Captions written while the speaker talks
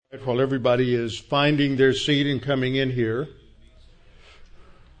While everybody is finding their seat and coming in here,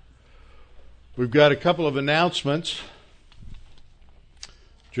 we've got a couple of announcements.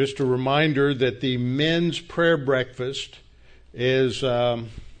 Just a reminder that the men's prayer breakfast is a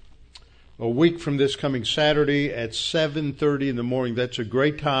week from this coming Saturday at 7:30 in the morning. That's a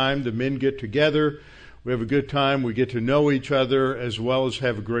great time. The men get together. We have a good time. We get to know each other as well as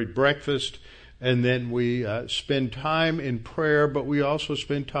have a great breakfast. And then we spend time in prayer, but we also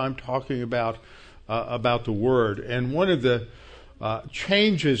spend time talking about the Word. And one of the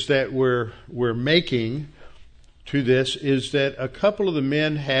changes that we're making to this is that a couple of the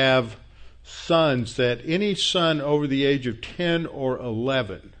men have sons, that any son over the age of 10 or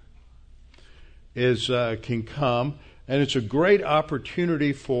 11 can come, and it's a great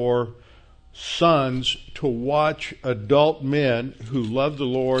opportunity for sons to watch adult men who love the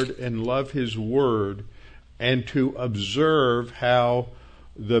Lord and love His Word, and to observe how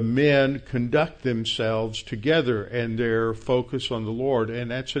the men conduct themselves together and their focus on the Lord. And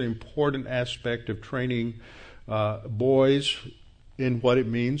that's an important aspect of training boys in what it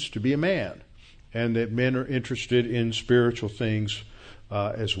means to be a man, and that men are interested in spiritual things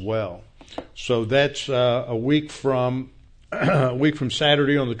as well. So that's a week from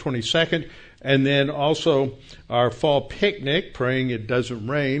Saturday on the 22nd. And then also our fall picnic, praying it doesn't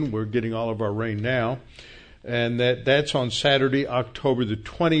rain. We're getting all of our rain now. And that's on Saturday, October the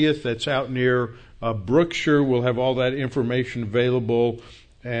 20th. That's out near Brookshire. We'll have all that information available.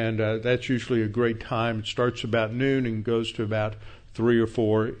 And that's usually a great time. It starts about noon and goes to about 3 or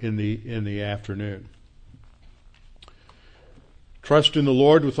 4 in the afternoon. Trust in the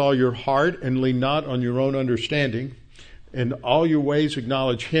Lord with all your heart and lean not on your own understanding. In all your ways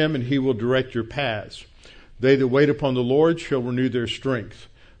acknowledge Him, and He will direct your paths. They that wait upon the Lord shall renew their strength.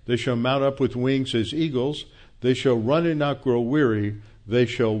 They shall mount up with wings as eagles. They shall run and not grow weary. They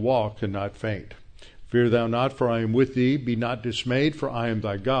shall walk and not faint. Fear thou not, for I am with thee. Be not dismayed, for I am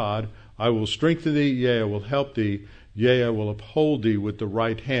thy God. I will strengthen thee, yea, I will help thee. Yea, I will uphold thee with the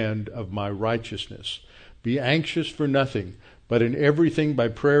right hand of my righteousness. Be anxious for nothing, but in everything by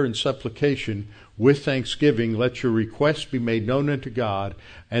prayer and supplication, with thanksgiving, let your requests be made known unto God,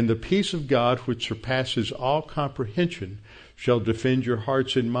 and the peace of God, which surpasses all comprehension, shall defend your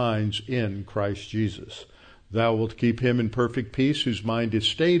hearts and minds in Christ Jesus. Thou wilt keep him in perfect peace, whose mind is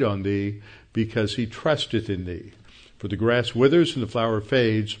stayed on thee, because he trusteth in thee. For the grass withers and the flower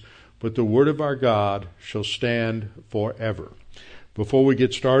fades, but the word of our God shall stand forever. Before we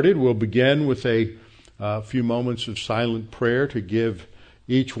get started, we'll begin with a few moments of silent prayer to give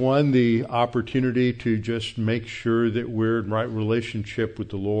each one the opportunity to just make sure that we're in right relationship with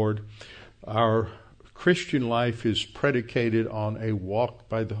the Lord. Our Christian life is predicated on a walk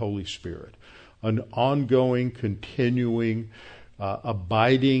by the Holy Spirit, an ongoing, continuing,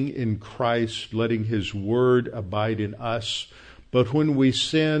 abiding in Christ, letting His Word abide in us. But when we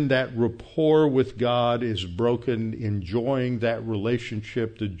sin, that rapport with God is broken. Enjoying that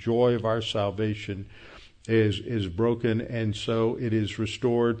relationship, the joy of our salvation is broken, and so it is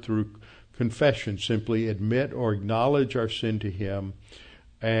restored through confession. Simply admit or acknowledge our sin to Him,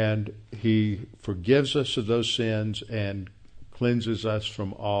 and He forgives us of those sins and cleanses us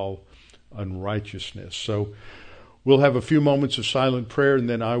from all unrighteousness. So we'll have a few moments of silent prayer, and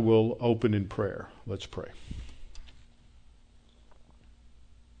then I will open in prayer. Let's pray.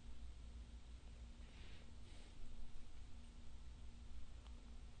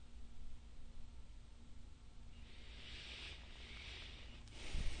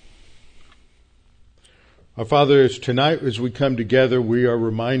 Our Father, tonight as we come together, we are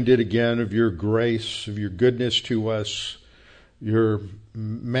reminded again of your grace, of your goodness to us, your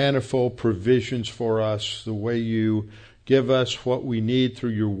manifold provisions for us, the way you give us what we need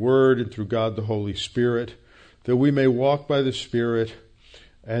through your Word and through God the Holy Spirit, that we may walk by the Spirit,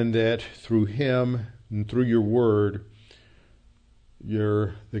 and that through Him and through your Word,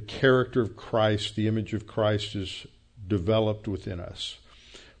 the character of Christ, the image of Christ is developed within us.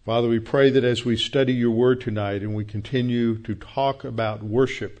 Father, we pray that as we study your word tonight and we continue to talk about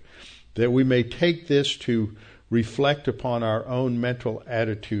worship, that we may take this to reflect upon our own mental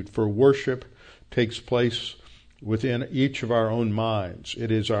attitude. For worship takes place within each of our own minds.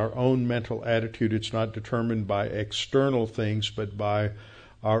 It is our own mental attitude. It's not determined by external things, but by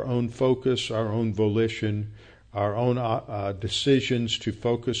our own focus, our own volition, our own decisions to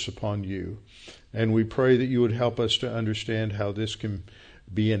focus upon you. And we pray that you would help us to understand how this can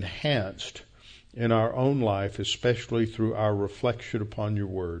be enhanced in our own life, especially through our reflection upon your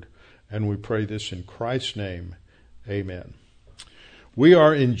word. And we pray this in Christ's name. Amen. We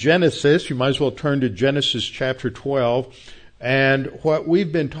are in Genesis. You might as well turn to Genesis chapter 12. and what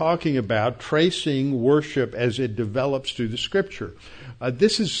we've been talking about, tracing worship as it develops through the Scripture.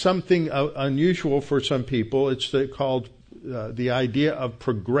 This is something unusual for some people. It's called the idea of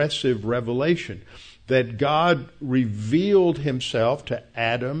progressive revelation, that God revealed himself to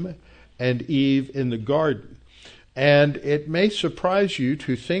Adam and Eve in the garden. And it may surprise you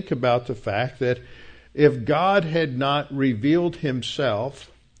to think about the fact that if God had not revealed himself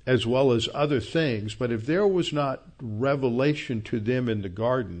as well as other things, but if there was not revelation to them in the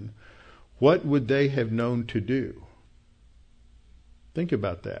garden, what would they have known to do? Think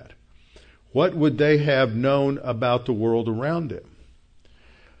about that. What would they have known about the world around them?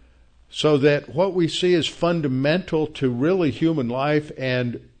 So that what we see is fundamental to really human life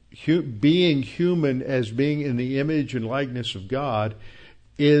and being human as being in the image and likeness of God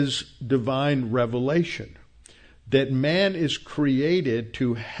is divine revelation. That man is created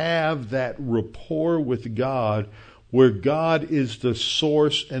to have that rapport with God, where God is the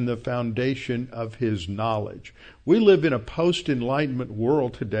source and the foundation of his knowledge. We live in a post-enlightenment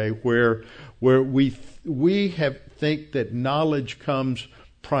world today where we think that knowledge comes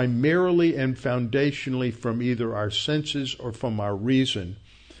primarily and foundationally from either our senses or from our reason.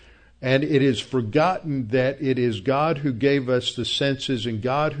 And it is forgotten that it is God who gave us the senses and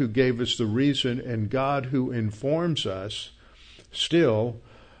God who gave us the reason and God who informs us still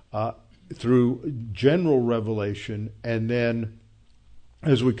through general revelation, and then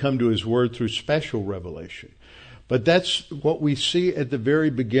as we come to his word through special revelation. But that's what we see at the very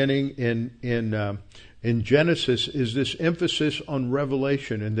beginning in Genesis, is this emphasis on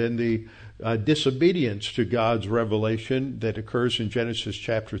revelation, and then the disobedience to God's revelation that occurs in Genesis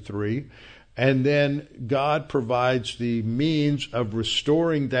chapter 3. And then God provides the means of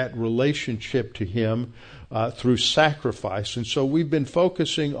restoring that relationship to him through sacrifice. And so we've been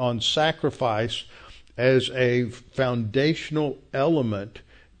focusing on sacrifice as a foundational element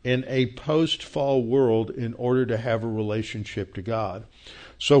in a post-fall world in order to have a relationship to God.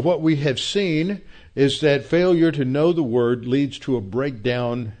 So what we have seen is that failure to know the Word leads to a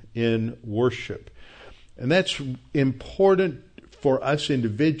breakdown in worship. And that's important for us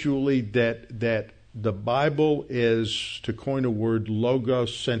individually, that the Bible is, to coin a word,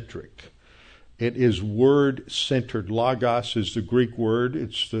 logocentric. It is word-centered. Logos is the Greek word.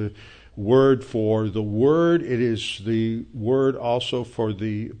 It's the word for the Word. It is the word also for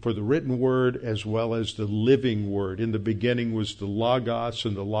the written word as well as the living word. In the beginning was the Logos,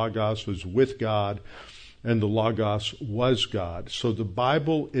 and the Logos was with God, and the Logos was God. So the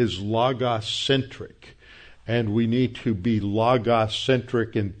Bible is Logos-centric, and we need to be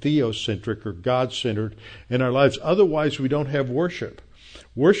Logos-centric and theocentric, or God-centered, in our lives. Otherwise, we don't have worship.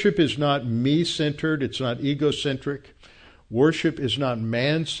 Worship is not me-centered. It's not egocentric. Worship is not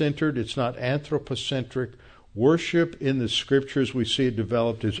man-centered. It's not anthropocentric. Worship in the Scriptures, we see it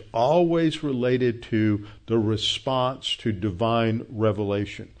developed, is always related to the response to divine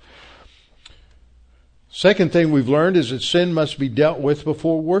revelation. Second thing we've learned is that sin must be dealt with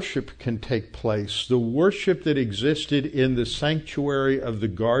before worship can take place. The worship that existed in the sanctuary of the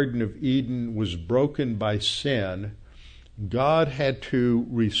Garden of Eden was broken by sin. God had to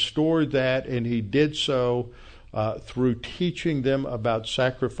restore that, and he did so through teaching them about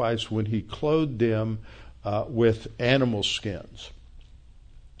sacrifice when he clothed them with animal skins.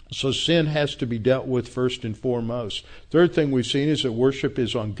 So sin has to be dealt with first and foremost. Third thing we've seen is that worship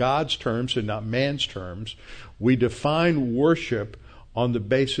is on God's terms and not man's terms. We define worship on the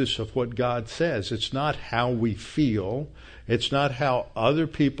basis of what God says. It's not how we feel. It's not how other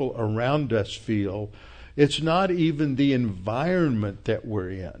people around us feel. It's not even the environment that we're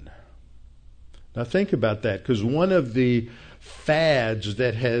in. Now think about that, because one of the fads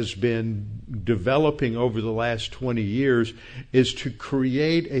that has been developing over the last 20 years is to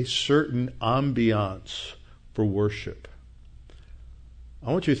create a certain ambiance for worship.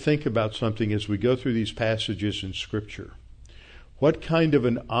 I want you to think about something as we go through these passages in Scripture. What kind of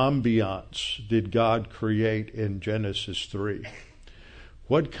an ambiance did God create in Genesis 3?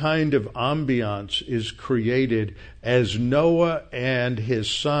 What kind of ambiance is created as Noah and his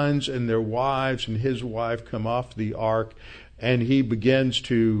sons and their wives and his wife come off the ark, and he begins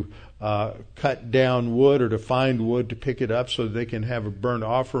to cut down wood, or to find wood to pick it up so that they can have a burnt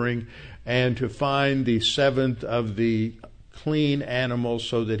offering, and to find the seventh of the clean animal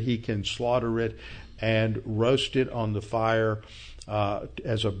so that he can slaughter it and roast it on the fire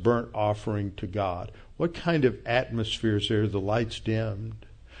as a burnt offering to God. What kind of atmosphere is there? The lights dimmed.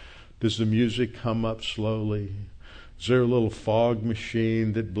 Does the music come up slowly? Is there a little fog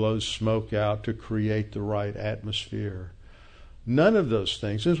machine that blows smoke out to create the right atmosphere? None of those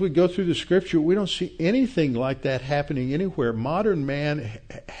things. As we go through the scripture, we don't see anything like that happening anywhere. Modern man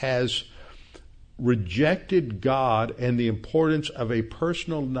has rejected God and the importance of a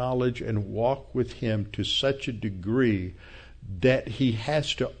personal knowledge and walk with Him to such a degree that he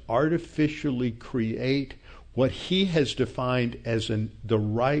has to artificially create what he has defined as the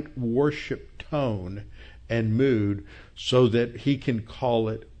right worship tone and mood so that he can call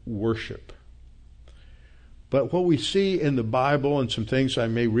it worship. But what we see in the Bible, and some things I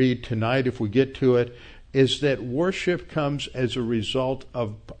may read tonight if we get to it, is that worship comes as a result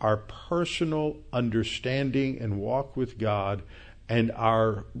of our personal understanding and walk with God and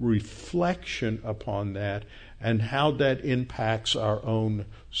our reflection upon that and how that impacts our own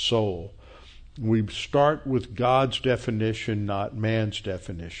soul. We start with God's definition, not man's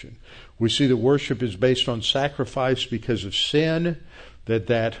definition. We see that worship is based on sacrifice because of sin,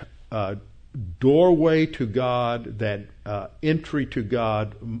 that doorway to God, that entry to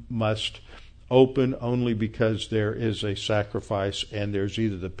God must open only because there is a sacrifice and there's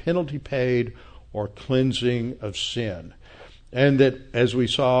either the penalty paid or cleansing of sin. And that, as we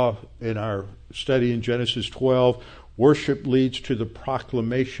saw in our study in Genesis 12, worship leads to the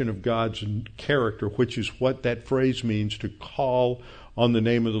proclamation of God's character, which is what that phrase means, to call on the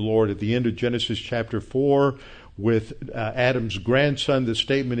name of the Lord. At the end of Genesis chapter 4, with Adam's grandson, the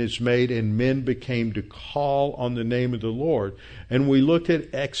statement is made, and men became to call on the name of the Lord. And we looked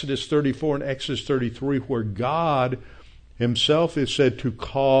at Exodus 34 and Exodus 33, where God himself is said to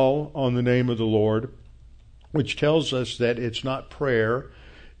call on the name of the Lord, which tells us that it's not prayer.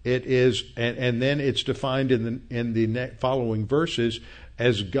 It is, and then it's defined in the following verses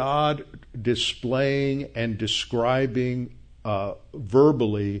as God displaying and describing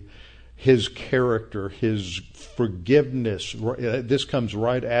verbally His character, His forgiveness. This comes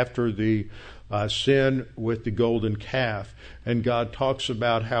right after the sin with the golden calf, and God talks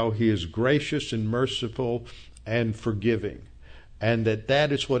about how He is gracious and merciful and forgiving. And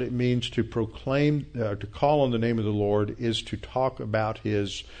that is what it means to proclaim, to call on the name of the Lord, is to talk about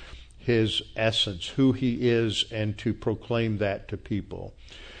His essence, who He is, and to proclaim that to people.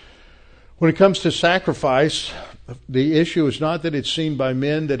 When it comes to sacrifice, the issue is not that it's seen by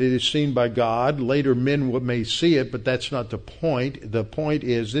men, that it is seen by God. Later men may see it, but that's not the point. The point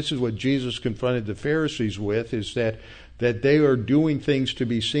is, this is what Jesus confronted the Pharisees with, is that they are doing things to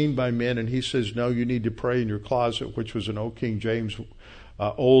be seen by men, and He says, no, you need to pray in your closet, which was an old King James,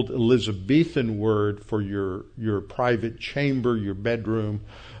 old Elizabethan word for your private chamber, your bedroom,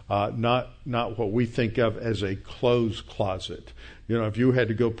 not what we think of as a clothes closet. You know, if you had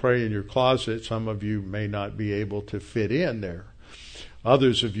to go pray in your closet, some of you may not be able to fit in there.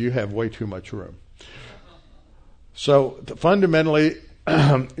 Others of you have way too much room. So fundamentally,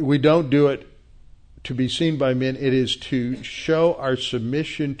 we don't do it to be seen by men. It is to show our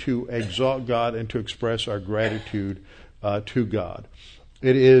submission, to exalt God, and to express our gratitude to God.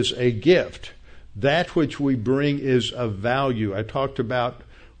 It is a gift. That which we bring is of value. I talked about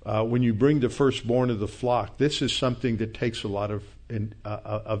when you bring the firstborn of the flock, this is something that takes a lot of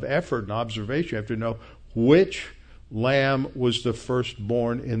effort and observation. You have to know which lamb was the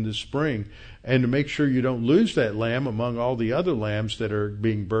firstborn in the spring, and to make sure you don't lose that lamb among all the other lambs that are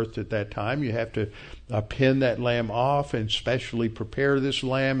being birthed at that time, you have to pin that lamb off and specially prepare this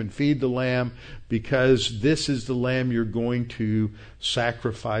lamb and feed the lamb, because this is the lamb you're going to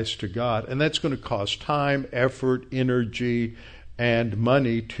sacrifice to God. And that's going to cost time, effort, energy, and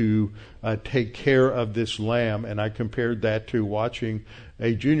money to take care of this lamb. And I compared that to watching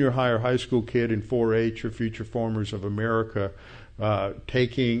a junior high or high school kid in 4-H or Future Farmers of America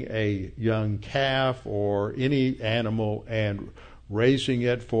taking a young calf or any animal and raising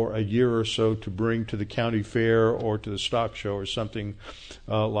it for a year or so to bring to the county fair or to the stock show or something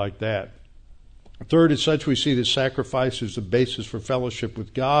like that. Third, as such, we see that sacrifice is the basis for fellowship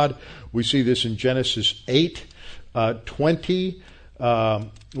with God. We see this in Genesis 8:20.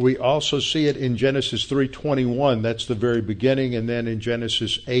 We also see it in Genesis 3:21. That's the very beginning, and then in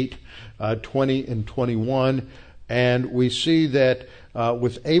Genesis 8:20 and 21. And we see that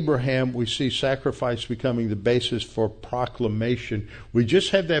with Abraham, we see sacrifice becoming the basis for proclamation. We just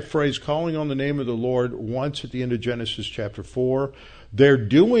had that phrase, calling on the name of the Lord, once at the end of Genesis chapter 4. They're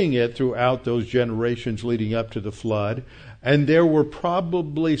doing it throughout those generations leading up to the flood. And there were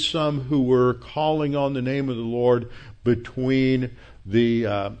probably some who were calling on the name of the Lord between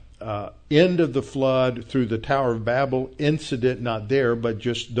the end of the flood through the Tower of Babel incident, not there, but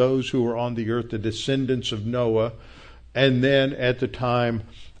just those who were on the earth, the descendants of Noah, and then at the time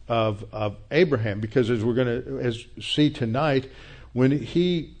of Abraham. Because as we're going to see tonight, when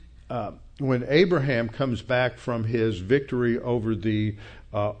when Abraham comes back from his victory over the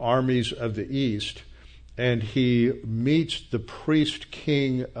armies of the east, and he meets the priest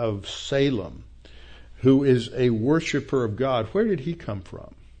king of Salem, who is a worshiper of God, where did he come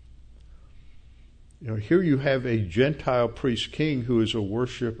from? Here you have a Gentile priest king who is a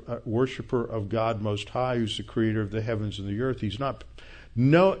worshiper of God Most High, who's the creator of the heavens and the earth. He's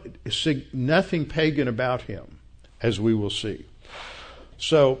nothing pagan about him, as we will see.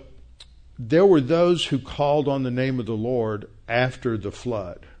 So there were those who called on the name of the Lord after the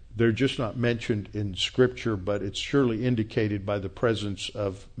flood. They're just not mentioned in Scripture, but it's surely indicated by the presence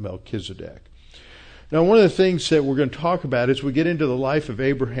of Melchizedek. Now, one of the things that we're going to talk about as we get into the life of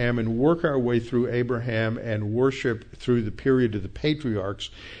Abraham and work our way through Abraham and worship through the period of the patriarchs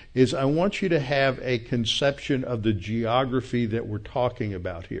is I want you to have a conception of the geography that we're talking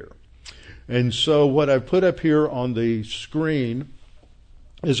about here. And so what I've put up here on the screen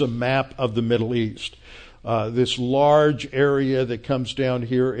is a map of the Middle East. This large area that comes down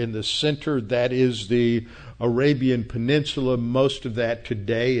here in the center, that is the Arabian Peninsula. Most of that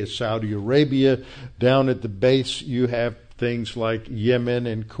today is Saudi Arabia. Down at the base, you have things like Yemen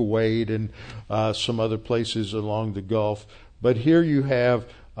and Kuwait and some other places along the Gulf. But here you have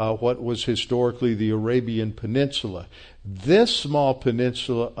what was historically the Arabian Peninsula. This small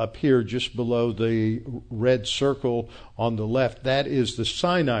peninsula up here, just below the red circle on the left, that is the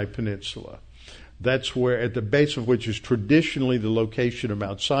Sinai Peninsula. That's where, at the base of which is traditionally the location of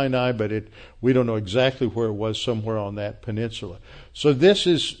Mount Sinai, but we don't know exactly where it was, somewhere on that peninsula. So this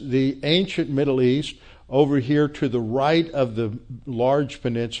is the ancient Middle East. Over here to the right of the large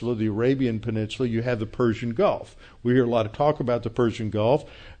peninsula, the Arabian Peninsula, you have the Persian Gulf. We hear a lot of talk about the Persian Gulf.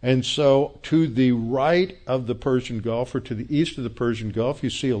 And so to the right of the Persian Gulf, or to the east of the Persian Gulf, you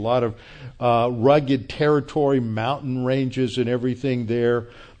see a lot of rugged territory, mountain ranges and everything there.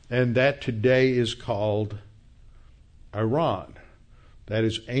 And that today is called Iran. That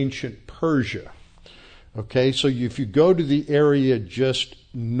is ancient Persia. Okay, so if you go to the area just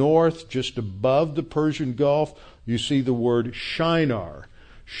north, just above the Persian Gulf, you see the word Shinar.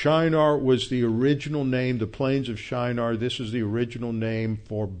 Shinar was the original name, the plains of Shinar. This is the original name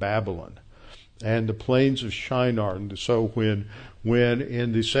for Babylon. And the plains of Shinar. And so when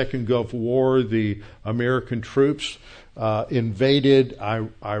in the Second Gulf War, the American troops invaded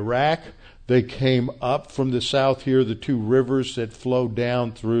Iraq, they came up from the south here, the two rivers that flow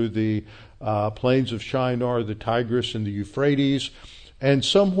down through the plains of Shinar, the Tigris and the Euphrates, and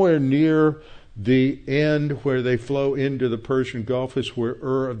somewhere near the end where they flow into the Persian Gulf is where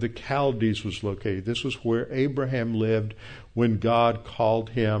Ur of the Chaldees was located. This was where Abraham lived when God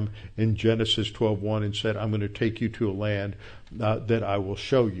called him in Genesis 12:1 and said, I'm going to take you to a land that I will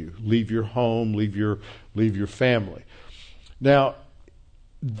show you. Leave your home, leave your family. Now,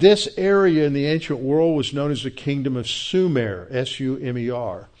 this area in the ancient world was known as the kingdom of Sumer,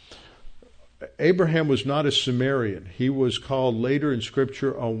 S-U-M-E-R. Abraham was not a Sumerian. He was called later in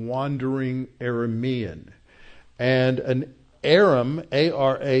Scripture a wandering Aramean. And an Aram,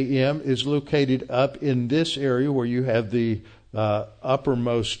 A-R-A-M, is located up in this area where you have the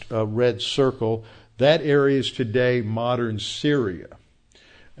uppermost red circle. That area is today modern Syria.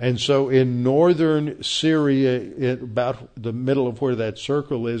 And so in northern Syria, about the middle of where that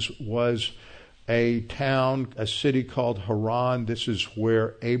circle is, was a town, a city called Haran. This is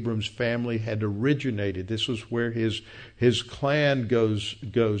where Abram's family had originated. This was where his clan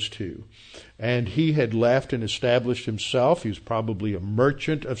goes to. And he had left and established himself. He was probably a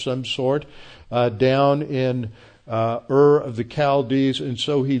merchant of some sort down in Ur of the Chaldees. And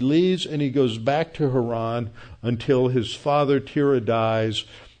so he leaves and he goes back to Haran until his father Terah dies.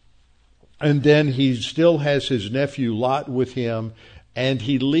 And then he still has his nephew Lot with him. And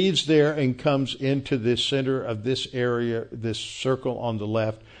he leaves there and comes into the center of this area, this circle on the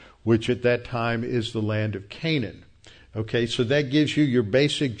left, which at that time is the land of Canaan. Okay, so that gives you your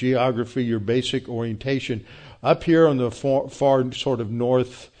basic geography, your basic orientation. Up here on the far sort of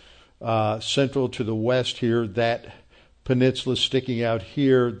north central to the west here, that peninsula sticking out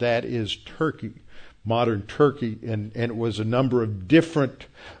here, that is Turkey, modern Turkey. And it was a number of different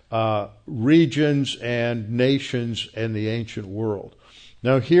regions and nations in the ancient world.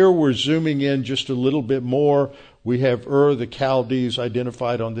 Now here we're zooming in just a little bit more. We have Ur, the Chaldees,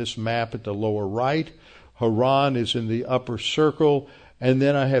 identified on this map at the lower right. Haran is in the upper circle. And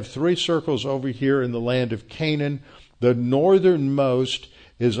then I have three circles over here in the land of Canaan. The northernmost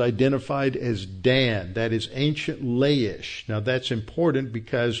is identified as Dan. That is ancient Laish. Now that's important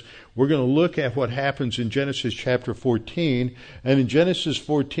because we're going to look at what happens in Genesis chapter 14. And in Genesis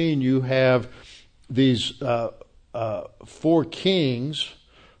 14 you have these four kings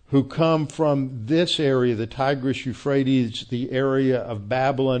who come from this area, the Tigris Euphrates, the area of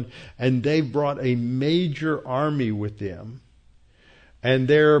Babylon, and they've brought a major army with them. And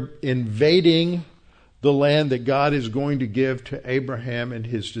they're invading the land that God is going to give to Abraham and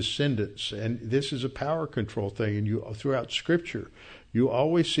his descendants. And this is a power control thing. And throughout Scripture, you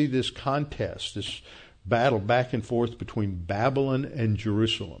always see this contest, this battle back and forth between Babylon and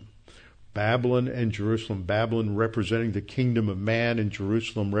Jerusalem. Babylon and Jerusalem. Babylon representing the kingdom of man, and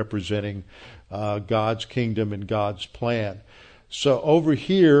Jerusalem representing God's kingdom and God's plan. So over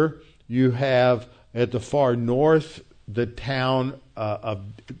here, you have at the far north the town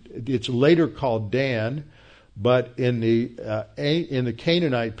it's later called Dan, but in the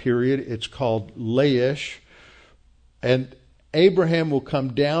Canaanite period, it's called Laish. And Abraham will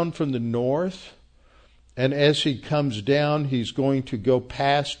come down from the north, and as he comes down, he's going to go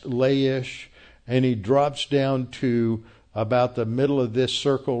past Laish, and he drops down to about the middle of this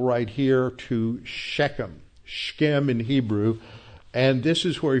circle right here to Shechem in Hebrew. And this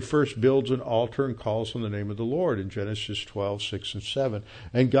is where he first builds an altar and calls on the name of the Lord in Genesis 12, 6, and 7.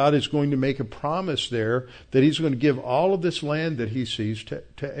 And God is going to make a promise there that he's going to give all of this land that he sees to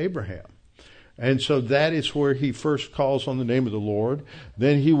Abraham. And so that is where he first calls on the name of the Lord.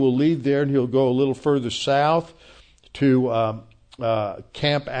 Then he will leave there and he'll go a little further south to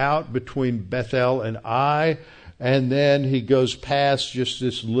camp out between Bethel and Ai. And then he goes past just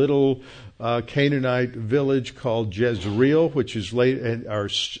this little Canaanite village called Jezreel, which is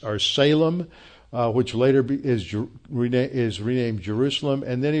or Salem, which later is renamed Jerusalem.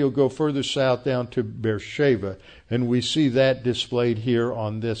 And then he'll go further south down to Beersheba. And we see that displayed here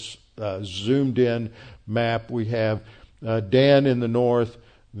on this zoomed in map. We have Dan in the north,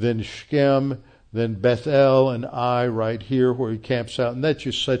 then Shechem, then Bethel and Ai right here where he camps out. And that's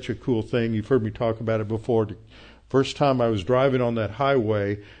just such a cool thing. You've heard me talk about it before. First time I was driving on that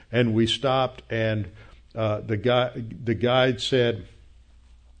highway, and we stopped, and the guide said,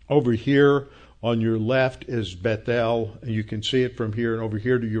 over here on your left is Bethel, and you can see it from here, and over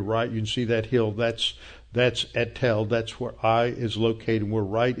here to your right, you can see that hill. That's Etel. That's where Ai is located. We're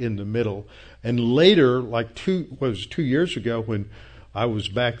right in the middle. And later, like 2 years ago when I was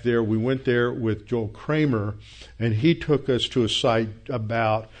back there, we went there with Joel Kramer, and he took us to a site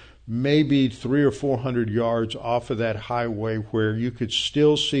about maybe 300 or 400 yards off of that highway where you could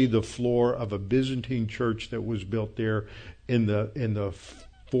still see the floor of a Byzantine church that was built there in the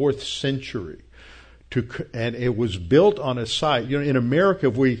 4th century. And it was built on a site. You know, in America,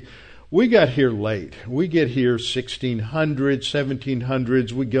 we got here late. We get here 1600s,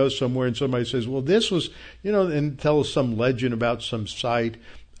 1700s. We go somewhere and somebody says, well, this was, and tell us some legend about some site,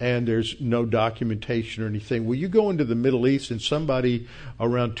 and there's no documentation or anything. Well, you go into the Middle East and somebody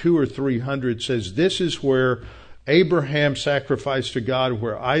around 200 or 300 says this is where Abraham sacrificed to God,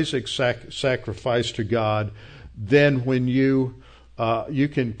 where Isaac sacrificed to God. Then when you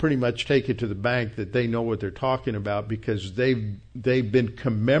can pretty much take it to the bank that they know what they're talking about, because they've been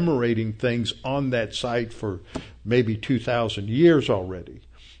commemorating things on that site for maybe 2,000 years already.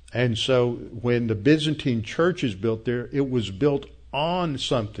 And so when the Byzantine church is built there, it was built on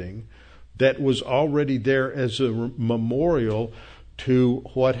something that was already there as a memorial to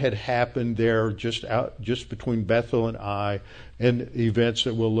what had happened there just between Bethel and Ai, and events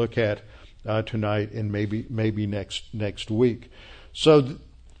that we'll look at tonight and maybe next week. So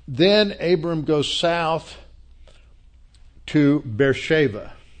then Abram goes south to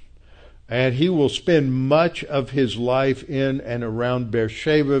Beersheba, and he will spend much of his life in and around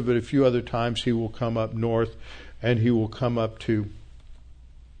Beersheba, but a few other times he will come up north, and he will come up to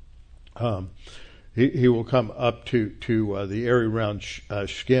he will come up to the area around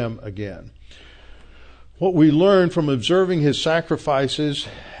Shechem again. What we learn from observing his sacrifices,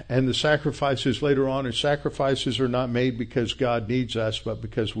 and the sacrifices later on, his sacrifices are not made because God needs us, but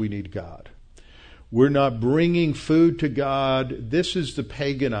because we need God. We're not bringing food to God. This is the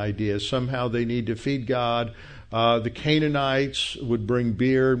pagan idea. Somehow they need to feed God. The Canaanites would bring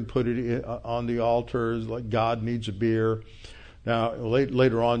beer and put it on the altar, like God needs a beer. Now,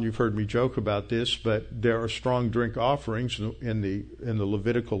 later on, you've heard me joke about this, but there are strong drink offerings in the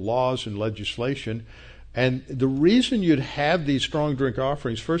Levitical laws and legislation. And the reason you'd have these strong drink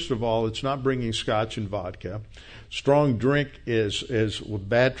offerings, first of all, it's not bringing scotch and vodka. Strong drink is with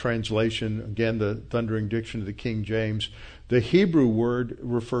bad translation, again, the Thundering Diction of the King James. The Hebrew word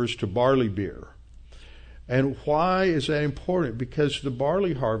refers to barley beer. And why is that important? Because the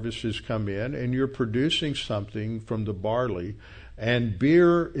barley harvest has come in, and you're producing something from the barley, And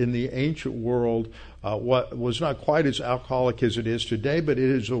beer in the ancient world what was not quite as alcoholic as it is today, but it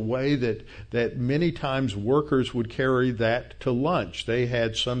is a way that many times workers would carry that to lunch. They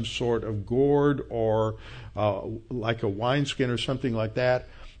had some sort of gourd or like a wineskin or something like that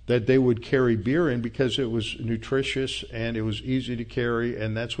they would carry beer in because it was nutritious and it was easy to carry,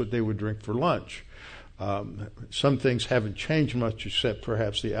 and that's what they would drink for lunch. Some things haven't changed much except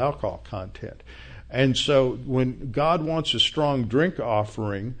perhaps the alcohol content. And so when God wants a strong drink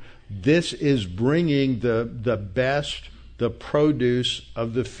offering, this is bringing the best, the produce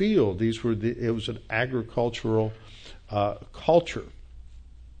of the field. It was an agricultural culture.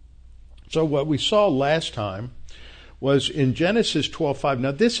 So what we saw last time was in Genesis 12:5.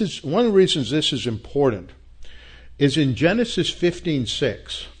 Now this is one of the reasons this is important, is in Genesis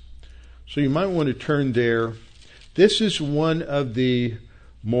 15:6. So you might want to turn there. This is one of the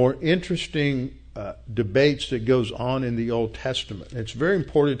more interesting debates that goes on in the Old Testament. It's very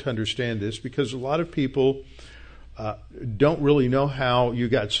important to understand this because a lot of people don't really know how you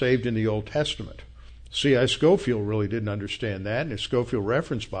got saved in the Old Testament. C.I. Scofield really didn't understand that. In his Scofield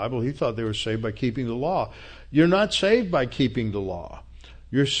Reference Bible, he thought they were saved by keeping the law. You're not saved by keeping the law.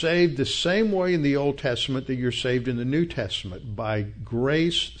 You're saved the same way in the Old Testament that you're saved in the New Testament, by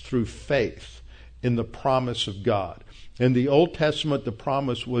grace through faith in the promise of God. In the Old Testament, the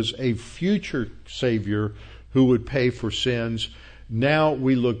promise was a future Savior who would pay for sins. Now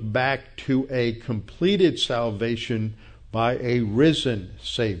we look back to a completed salvation by a risen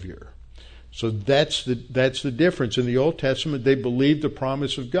Savior. So that's the difference. In the Old Testament, they believed the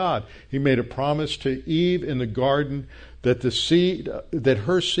promise of God. He made a promise to Eve in the garden that her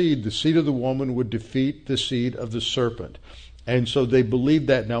seed, the seed of the woman, would defeat the seed of the serpent. And so they believed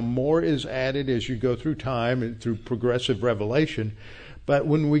that. Now more is added as you go through time and through progressive revelation. But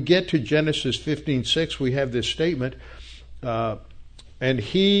when we get to Genesis 15:6, we have this statement, and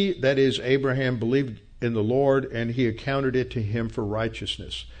he, that is Abraham, believed in the Lord, and he accounted it to him for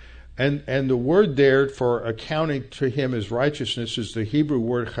righteousness. And the word there for accounting to him as righteousness is the Hebrew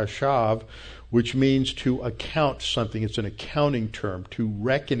word chashav, which means to account something. It's an accounting term, to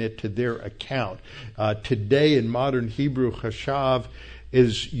reckon it to their account. Today in modern Hebrew, chashav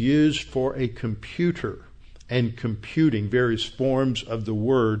is used for a computer and computing, various forms of the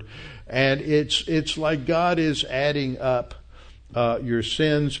word. And it's like God is adding up your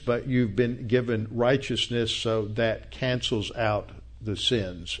sins, but you've been given righteousness, so that cancels out the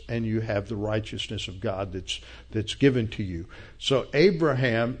sins, and you have the righteousness of God that's given to you. So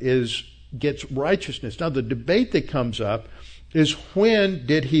Abraham gets righteousness. Now the debate that comes up is, when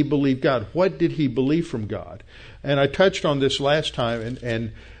did he believe God? What did he believe from God? And I touched on this last time,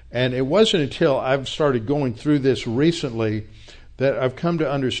 and it wasn't until I've started going through this recently that I've come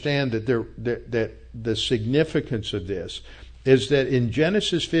to understand that the significance of this is that in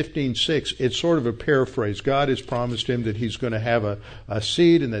Genesis 15:6, it's sort of a paraphrase. God has promised him that he's going to have a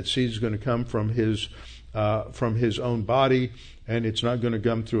seed, and that seed is going to come from his own body, and it's not going to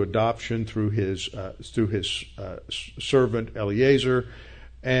come through adoption through his servant Eliezer.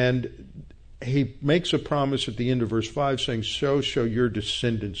 And he makes a promise at the end of verse 5 saying, "So shall your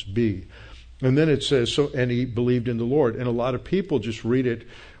descendants be." And then it says, and he believed in the Lord. And a lot of people just read it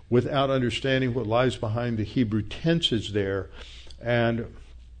without understanding what lies behind the Hebrew tenses there. And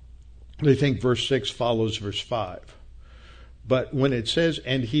they think verse 6 follows verse 5. But when it says,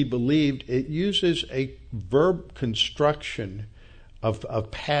 and he believed, it uses a verb construction of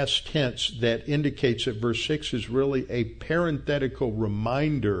past tense that indicates that verse 6 is really a parenthetical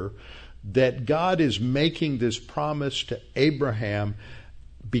reminder that God is making this promise to Abraham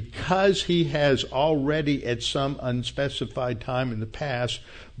because he has already at some unspecified time in the past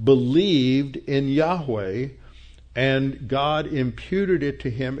believed in Yahweh, and God imputed it to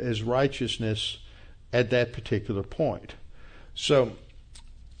him as righteousness at that particular point. So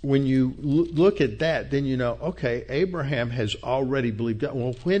when you look at that, then you know, okay, Abraham has already believed God.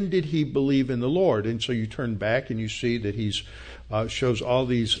 Well, when did he believe in the Lord? And so you turn back and you see that he's shows all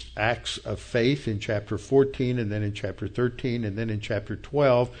these acts of faith in chapter 14, and then in chapter 13, and then in chapter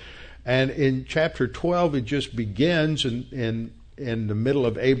 12. And in chapter 12, it just begins in the middle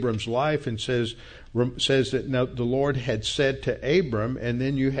of Abram's life and says that now the Lord had said to Abram, and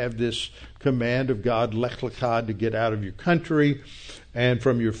then you have this command of God, Lech Lecha, to get out of your country and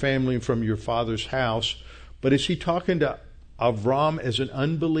from your family and from your father's house. But is he talking to Avram as an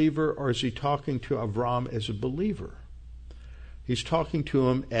unbeliever, or is he talking to Avram as a believer? He's talking to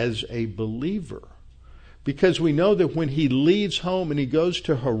him as a believer. Because we know that when he leaves home and he goes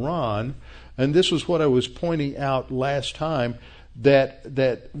to Haran, and this was what I was pointing out last time, that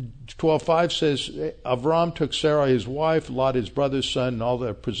 12:5 says, Avram took Sarai his wife, Lot his brother's son, and all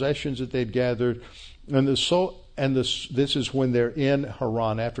the possessions that they'd gathered, this is when they're in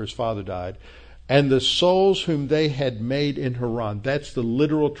Haran after his father died, and the souls whom they had made in Haran. That's the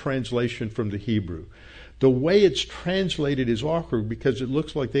literal translation from the Hebrew. The way it's translated is awkward because it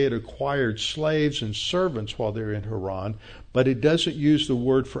looks like they had acquired slaves and servants while they're in Haran, but it doesn't use the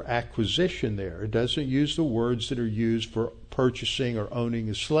word for acquisition there. It doesn't use the words that are used for purchasing or owning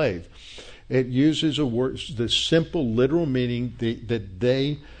a slave. It uses a word, the simple literal meaning that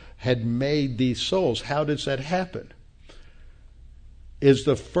they had made these souls. How does that happen? Is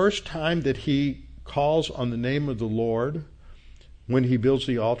the first time that he calls on the name of the Lord when he builds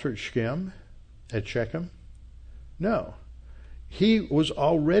the altar at Shechem? No. He was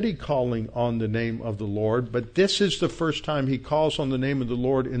already calling on the name of the Lord, but this is the first time he calls on the name of the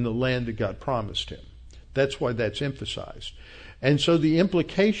Lord in the land that God promised him. That's why that's emphasized. And so the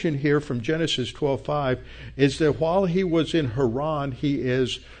implication here from Genesis 12:5 is that while he was in Haran, he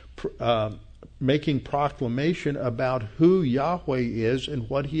is making proclamation about who Yahweh is and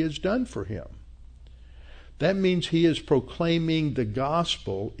what he has done for him. That means he is proclaiming the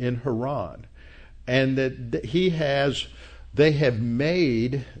gospel in Haran, and that they have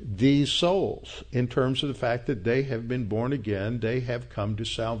made these souls in terms of the fact that they have been born again, they have come to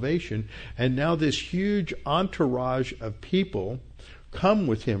salvation, and now this huge entourage of people come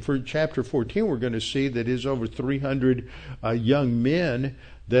with him. For chapter 14, we're going to see that is over 300 young men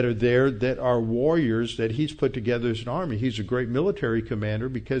that are there that are warriors that he's put together as an army. He's a great military commander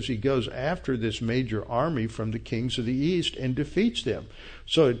because he goes after this major army from the kings of the east and defeats them.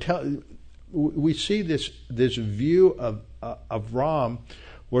 So we see this view of Ram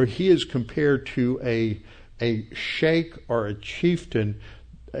where he is compared to a sheikh or a chieftain,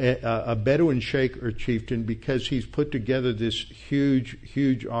 a Bedouin sheikh or chieftain, because he's put together this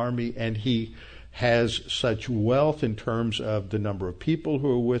huge army, and he has such wealth in terms of the number of people who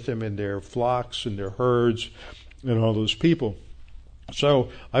are with him and their flocks and their herds and all those people. So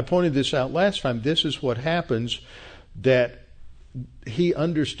I pointed this out last time. This is what happens, that he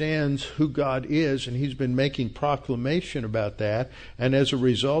understands who God is, and he's been making proclamation about that. And as a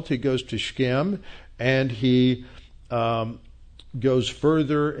result, he goes to Shechem, and he goes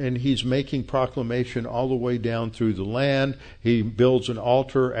further, and he's making proclamation all the way down through the land. He builds an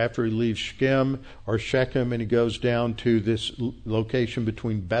altar after he leaves Shechem, and he goes down to this location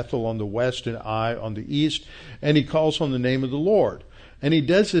between Bethel on the west and Ai on the east, and he calls on the name of the Lord. And he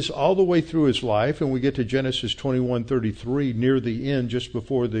does this all the way through his life, and we get to Genesis 21:33 near the end, just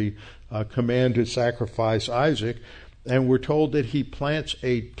before the command to sacrifice Isaac. And we're told that he plants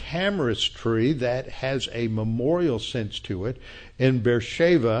a tamarisk tree that has a memorial sense to it in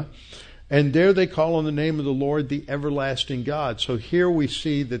Beersheba. And there they call on the name of the Lord, the everlasting God. So here we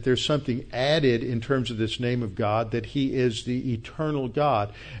see that there's something added in terms of this name of God, that he is the eternal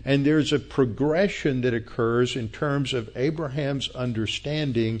God. And there's a progression that occurs in terms of Abraham's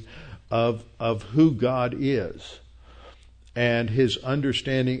understanding of who God is, and his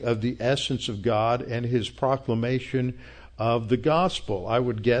understanding of the essence of God, and his proclamation of the gospel. I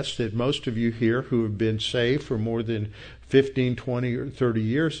would guess that most of you here who have been saved for more than 15, 20, or 30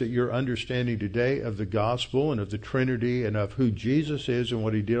 years, that your understanding today of the gospel and of the Trinity and of who Jesus is and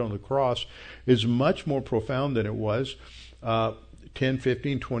what he did on the cross is much more profound than it was 10,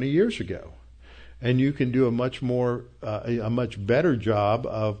 15, 20 years ago. And you can do a much better job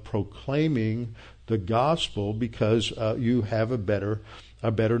of proclaiming the gospel because you have a better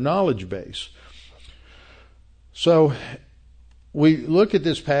knowledge base. So we look at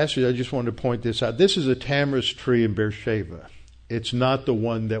this passage. I just wanted to point this out. This is a tamarisk tree in Beersheba. It's not the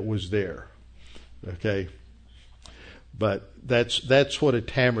one that was there. Okay, but that's what a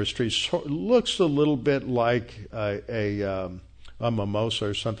tamarisk tree looks a little bit like a mimosa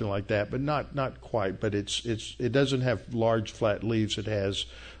or something like that, but not quite. But it doesn't have large flat leaves. It has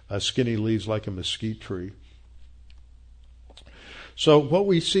skinny leaves like a mesquite tree. So what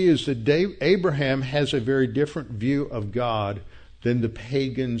we see is that Abraham has a very different view of God than the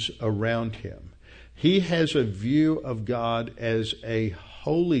pagans around him. He has a view of God as a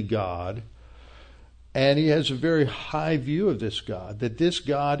holy God, and he has a very high view of this God, that this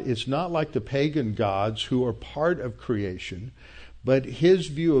God is not like the pagan gods who are part of creation, but his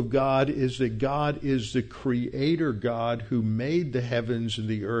view of God is that God is the creator God who made the heavens and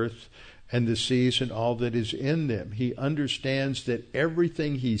the earth and the seas and all that is in them. He understands that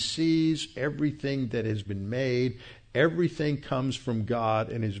everything he sees, everything that has been made, everything comes from God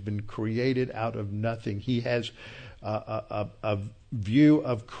and has been created out of nothing. He has a view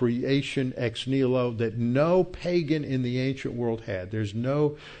of creation ex nihilo that no pagan in the ancient world had. There's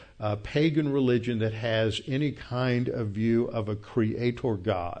no pagan religion that has any kind of view of a creator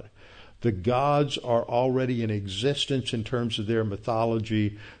God. The gods are already in existence in terms of their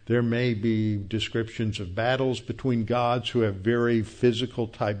mythology. There may be descriptions of battles between gods who have very physical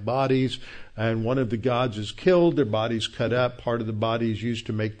type bodies, and one of the gods is killed, their body's cut up, part of the body is used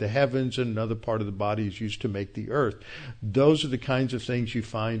to make the heavens, and another part of the body is used to make the earth. Those are the kinds of things you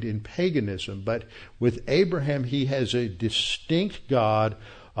find in paganism. But with Abraham, he has a distinct God,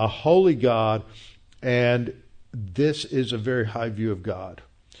 a holy God, and this is a very high view of God.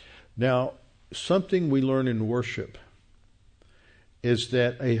 Now, something we learn in worship is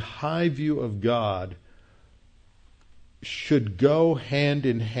that a high view of God should go hand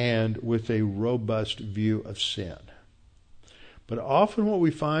in hand with a robust view of sin. But often what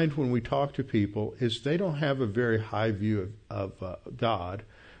we find when we talk to people is they don't have a very high view of God,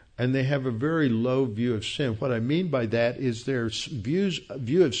 and they have a very low view of sin. What I mean by that is their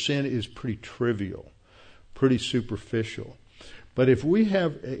view of sin is pretty trivial, pretty superficial. But if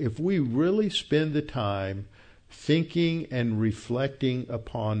we really spend the time thinking and reflecting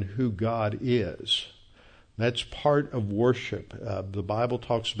upon who God is, that's part of worship. The Bible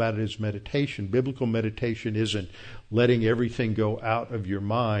talks about it as meditation. Biblical meditation isn't letting everything go out of your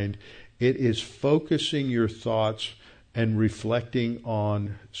mind. It is focusing your thoughts and reflecting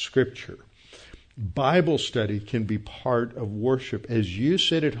on Scripture. Bible study can be part of worship. As you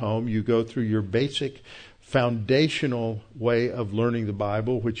sit at home, you go through your basic foundational way of learning the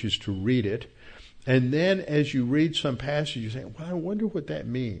Bible, which is to read it. And then as you read some passage, you say, well, I wonder what that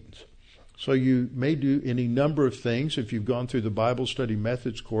means. So you may do any number of things. If you've gone through the Bible Study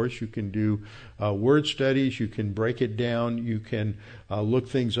Methods course, you can do word studies, you can break it down, you can look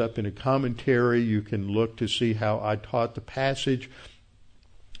things up in a commentary, you can look to see how I taught the passage.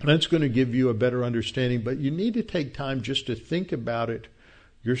 That's going to give you a better understanding, but you need to take time just to think about it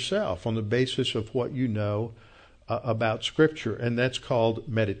yourself on the basis of what you know about Scripture, and that's called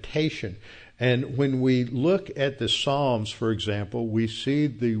meditation. And when we look at the Psalms, for example, we see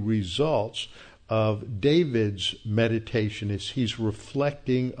the results of David's meditation as he's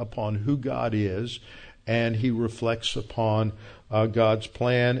reflecting upon who God is, and he reflects upon God's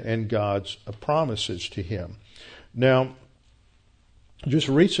plan and God's promises to him. Now, just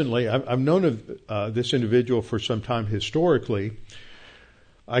recently, I've known of this individual for some time historically.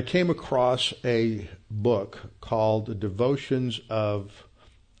 I came across a book called The Devotions of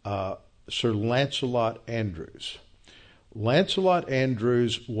Sir Lancelot Andrewes. Lancelot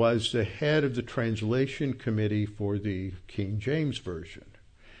Andrewes was the head of the translation committee for the King James Version.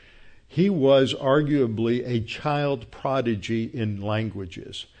 He was arguably a child prodigy in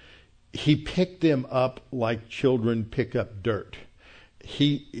languages. He picked them up like children pick up dirt.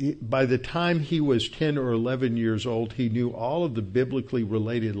 By the time he was 10 or 11 years old, he knew all of the biblically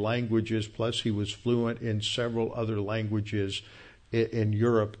related languages, plus he was fluent in several other languages in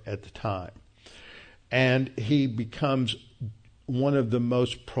Europe at the time. And he becomes one of the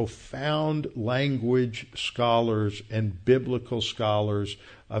most profound language scholars and biblical scholars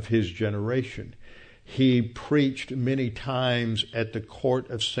of his generation. He preached many times at the court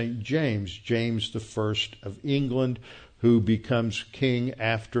of St. James, James I of England, who becomes king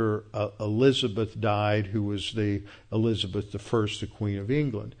after Elizabeth died, who was the Elizabeth I, the Queen of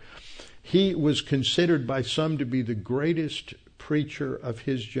England. He was considered by some to be the greatest preacher of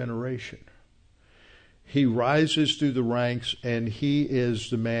his generation. He rises through the ranks, and he is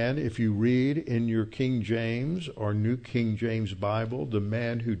the man, if you read in your King James or New King James Bible, the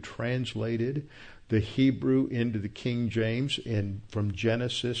man who translated the Hebrew into the King James from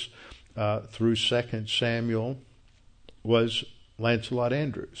Genesis through 2 Samuel, was Lancelot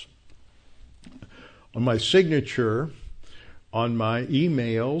Andrewes. On my signature, on my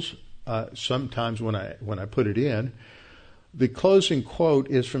emails, sometimes when I put it in, the closing quote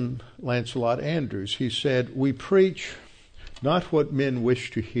is from Lancelot Andrewes. He said, "We preach not what men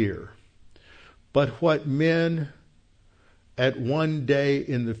wish to hear, but what men at one day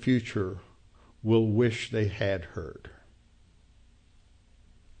in the future will wish they had heard."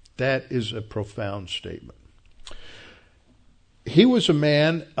 That is a profound statement. He was a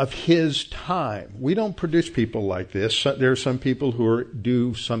man of his time. We don't produce people like this. There are some people who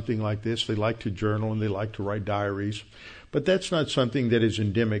do something like this. They like to journal and they like to write diaries. But that's not something that is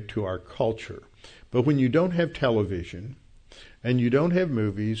endemic to our culture. But when you don't have television and you don't have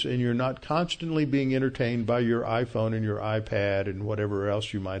movies and you're not constantly being entertained by your iPhone and your iPad and whatever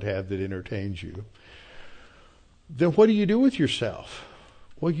else you might have that entertains you, then what do you do with yourself?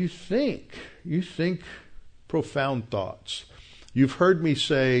 Well, you think profound thoughts. You've heard me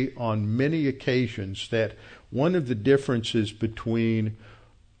say on many occasions that one of the differences between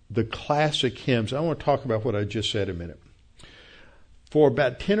the classic hymns, I want to talk about what I just said a minute. For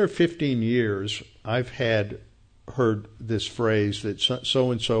about 10 or 15 years, I've heard this phrase that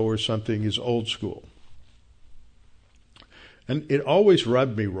so-and-so or something is old school. And it always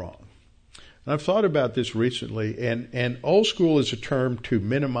rubbed me wrong. And I've thought about this recently, and old school is a term to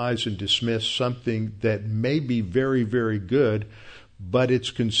minimize and dismiss something that may be very, very good, but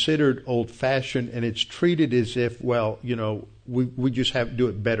it's considered old-fashioned, and it's treated as if, well, we just have to do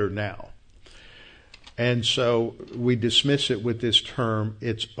it better now. And so we dismiss it with this term,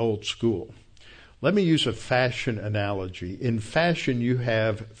 it's old school. Let me use a fashion analogy. In fashion, you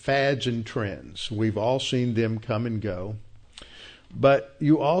have fads and trends. We've all seen them come and go. But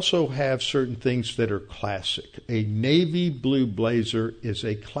you also have certain things that are classic. A navy blue blazer is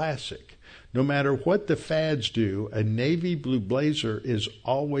a classic. No matter what the fads do, a navy blue blazer is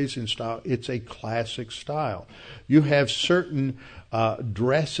always in style. It's a classic style. You have certain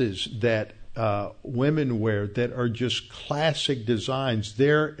dresses that women wear that are just classic designs.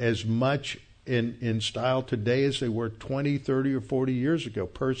 They're as much in style today as they were 20, 30, or 40 years ago.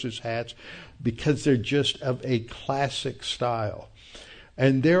 Purses, hats, because they're just of a classic style.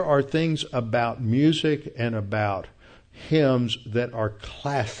 And there are things about music and about hymns that are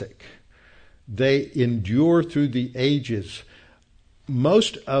classic. They endure through the ages.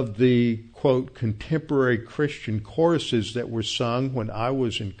 Most of the, quote, contemporary Christian choruses that were sung when I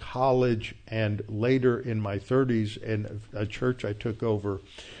was in college and later in my 30s in a church I took over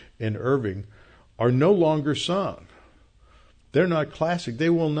in Irving are no longer sung. They're not classic. They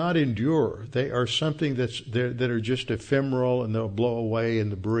will not endure. They are something that are just ephemeral, and they'll blow away in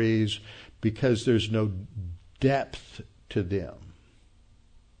the breeze because there's no depth to them.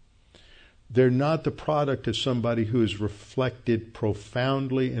 They're not the product of somebody who has reflected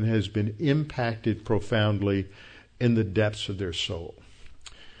profoundly and has been impacted profoundly in the depths of their soul.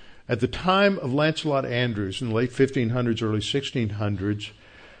 At the time of Lancelot Andrewes in the late 1500s, early 1600s,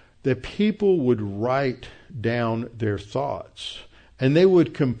 the people would write down their thoughts, and they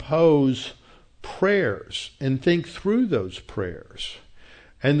would compose prayers and think through those prayers.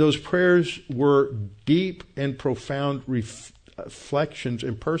 And those prayers were deep and profound reflections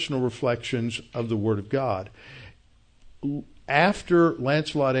and personal reflections of the Word of God. After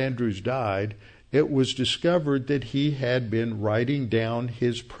Lancelot Andrewes died, it was discovered that he had been writing down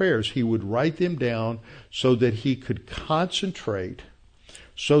his prayers. He would write them down so that he could concentrate,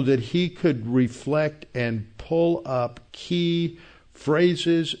 so that he could reflect and pull up key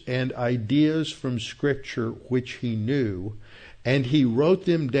phrases and ideas from Scripture which he knew, and he wrote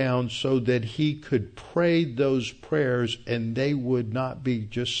them down so that he could pray those prayers, and they would not be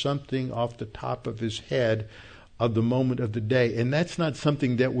just something off the top of his head of the moment of the day. And that's not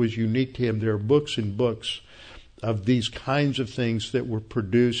something that was unique to him. There are books and books of these kinds of things that were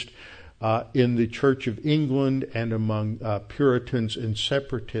produced in the Church of England and among Puritans and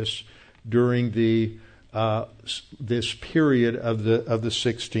separatists during this period of the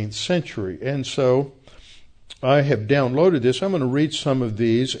 16th century. And so I have downloaded this. I'm going to read some of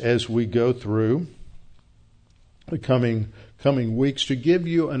these as we go through the coming weeks to give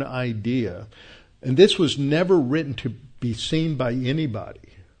you an idea. And this was never written to be seen by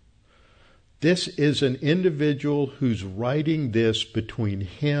anybody. This is an individual who's writing this between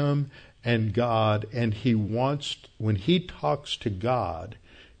him and God, and he wants, when he talks to God,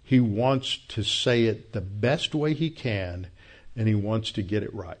 he wants to say it the best way he can, and he wants to get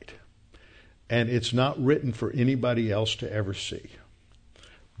it right. And it's not written for anybody else to ever see.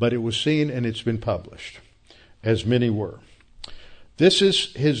 But it was seen and it's been published, as many were. This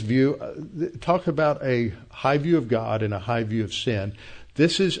is his view. Talk about a high view of God and a high view of sin.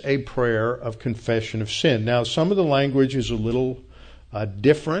 This is a prayer of confession of sin. Now, some of the language is a little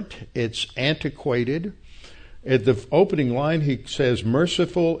different. It's antiquated. At the opening line, he says,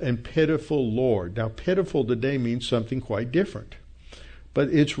 "Merciful and pitiful Lord." Now, pitiful today means something quite different. But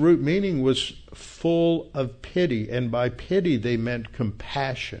its root meaning was full of pity. And by pity, they meant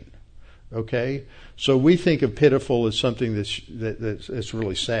compassion. Okay? So we think of pitiful as something that's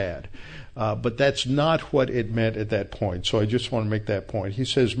really sad. But that's not what it meant at that point. So I just want to make that point. He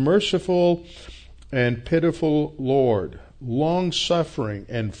says, "Merciful and pitiful Lord, long-suffering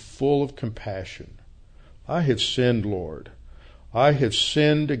and full of compassion. I have sinned, Lord. I have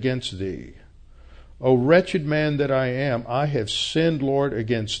sinned against thee. O wretched man that I am, I have sinned, Lord,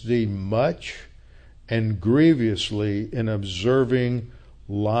 against thee much and grievously in observing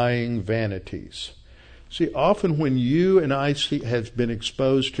lying vanities." See, often when you and I have been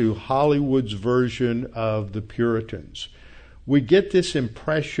exposed to Hollywood's version of the Puritans, we get this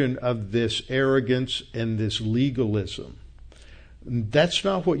impression of this arrogance and this legalism. That's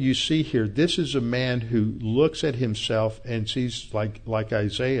not what you see here. This is a man who looks at himself and sees, like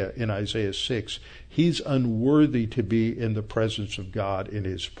Isaiah in Isaiah 6, he's unworthy to be in the presence of God in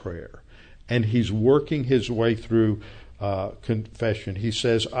his prayer. And he's working his way through confession. He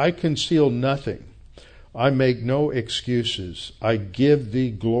says, I conceal nothing. I make no excuses. I give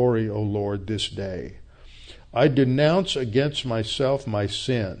thee glory, O Lord, this day. I denounce against myself my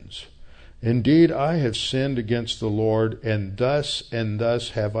sins. Indeed, I have sinned against the Lord, and thus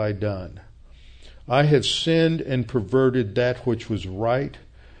have I done. I have sinned and perverted that which was right,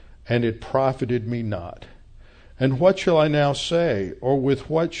 and it profited me not. And what shall I now say, or with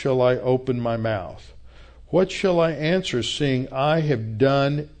what shall I open my mouth? What shall I answer, seeing I have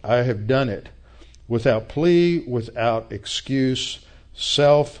done it? Without plea, without excuse,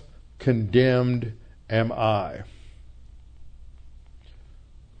 self-condemned am I.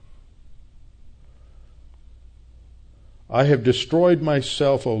 I have destroyed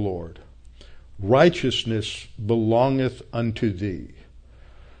myself, O Lord. Righteousness belongeth unto thee,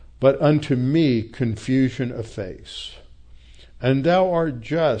 but unto me confusion of face. And thou art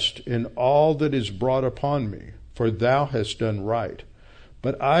just in all that is brought upon me, for thou hast done right,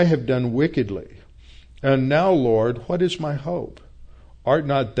 but I have done wickedly. And now, Lord, what is my hope? Art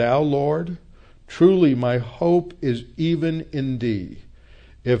not thou, Lord? Truly my hope is even in thee.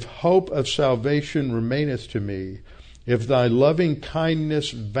 If hope of salvation remaineth to me, if thy loving kindness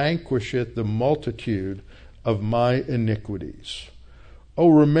vanquisheth the multitude of my iniquities. O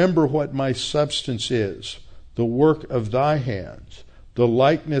remember what my substance is, the work of thy hands, the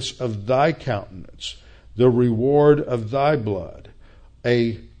likeness of thy countenance, the reward of thy blood,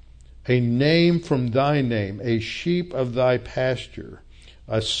 a name from thy name, a sheep of thy pasture,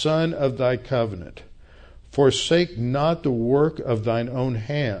 a son of thy covenant. Forsake not the work of thine own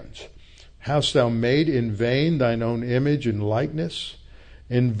hands. Hast thou made in vain thine own image and likeness?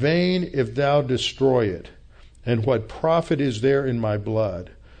 In vain if thou destroy it. And what profit is there in my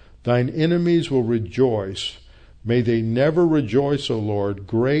blood? Thine enemies will rejoice. May they never rejoice, O Lord.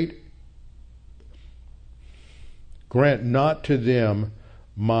 Grant not to them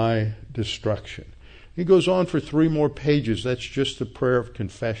my destruction. He goes on for 3 more pages. That's just the prayer of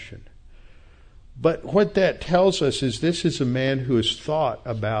confession. But what that tells us is this is a man who has thought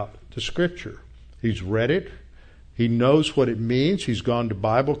about the Scripture. He's read it. He knows what it means. He's gone to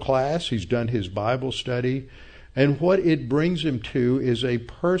Bible class. He's done his Bible study. And what it brings him to is a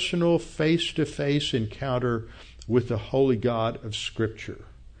personal face-to-face encounter with the holy God of Scripture.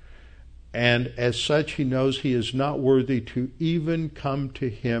 And as such, he knows he is not worthy to even come to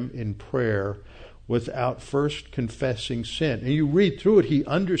him in prayer without first confessing sin. And you read through it, he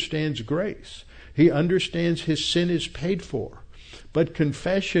understands grace. He understands his sin is paid for. But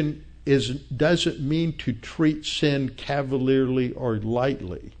confession doesn't mean to treat sin cavalierly or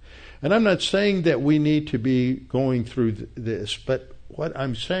lightly. And I'm not saying that we need to be going through this, but what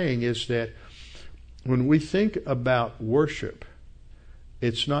I'm saying is that when we think about worship,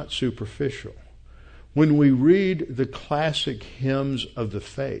 it's not superficial. When we read the classic hymns of the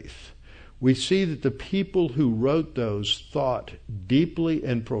faith, we see that the people who wrote those thought deeply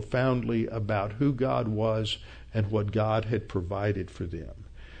and profoundly about who God was and what God had provided for them.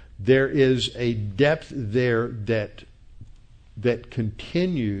 There is a depth there that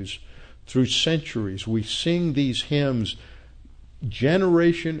continues through centuries. We sing these hymns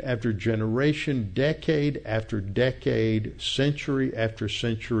generation after generation, decade after decade, century after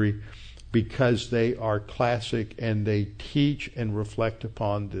century, because they are classic and they teach and reflect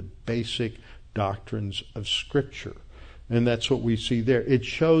upon the basic doctrines of Scripture. And that's what we see there. It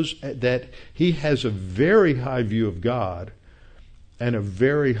shows that he has a very high view of God and a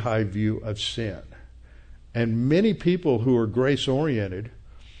very high view of sin. And many people who are grace-oriented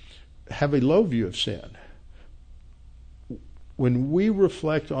have a low view of sin. When we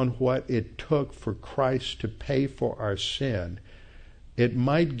reflect on what it took for Christ to pay for our sin, it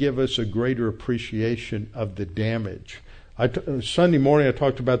might give us a greater appreciation of the damage. Sunday morning I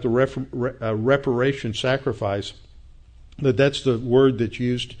talked about the reparation sacrifice. That's the word that's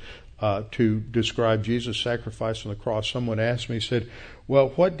used to describe Jesus' sacrifice on the cross. Someone asked me, said, well,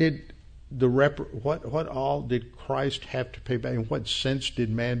 what all did Christ have to pay back? In what sense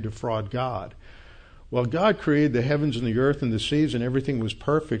did man defraud God? Well, God created the heavens and the earth and the seas, and everything was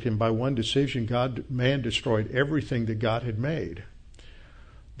perfect, and by one decision, man destroyed everything that God had made.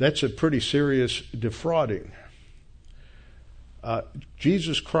 That's a pretty serious defrauding.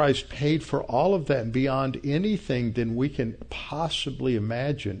 Jesus Christ paid for all of that beyond anything than we can possibly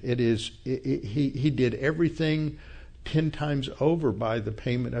imagine. He did everything 10 times over by the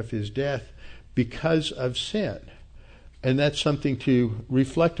payment of his death because of sin. And that's something to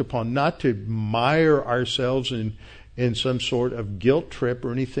reflect upon, not to mire ourselves in some sort of guilt trip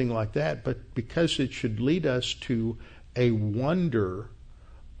or anything like that, but because it should lead us to a wonder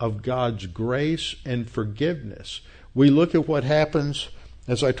of God's grace and forgiveness. We look at what happens,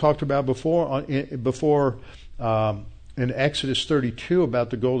 as I talked about before in Exodus 32 about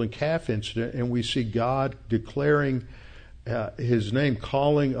the golden calf incident, and we see God declaring his name,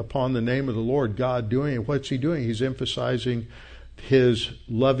 calling upon the name of the Lord, God doing it. What's he doing? He's emphasizing his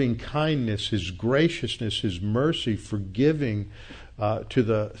loving kindness, his graciousness, his mercy, forgiving to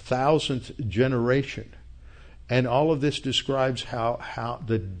the 1,000th generation. And all of this describes how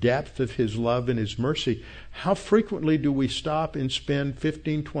the depth of his love and his mercy. How frequently do we stop and spend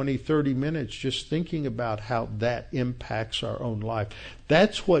 15, 20, 30 minutes just thinking about how that impacts our own life?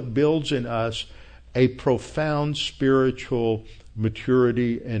 That's what builds in us a profound spiritual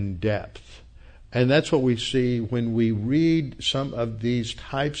maturity and depth. And that's what we see when we read some of these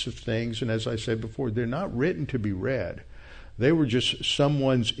types of things. And as I said before, they're not written to be read. They were just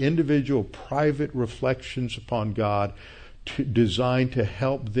someone's individual private reflections upon God designed to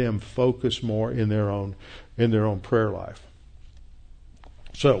help them focus more in their own prayer life.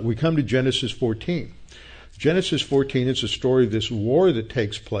 So we come to Genesis 14. Genesis 14 is a story of this war that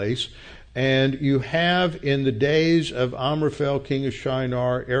takes place. And you have in the days of Amraphel, king of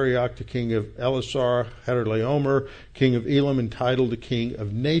Shinar, Arioch, the king of Elasar, Chedorlaomer, king of Elam, entitled the king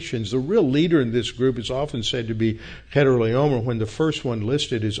of nations. The real leader in this group is often said to be Chedorlaomer, when the first one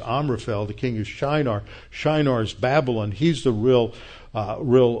listed is Amraphel, the king of Shinar. Shinar's Babylon. He's the real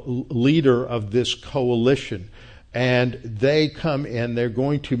leader of this coalition. And they come in, they're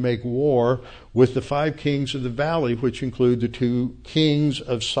going to make war with the 5 kings of the valley, which include the 2 kings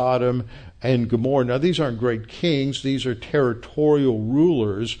of Sodom and Gomorrah. Now, these aren't great kings. These are territorial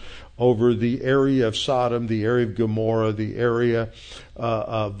rulers over the area of Sodom, the area of Gomorrah, the area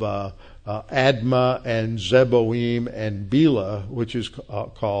of Admah and Zeboim and Bela, which is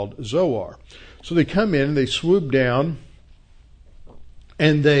called Zoar. So they come in, they swoop down,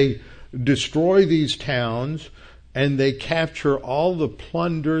 and they destroy these towns, and they capture all the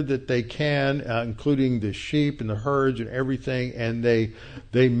plunder that they can, including the sheep and the herds and everything, and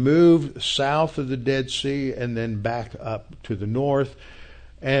they move south of the Dead Sea and then back up to the north.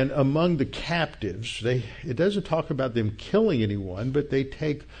 And among the captives, it doesn't talk about them killing anyone, but they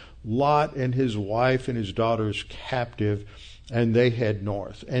take Lot and his wife and his daughters captive, and they head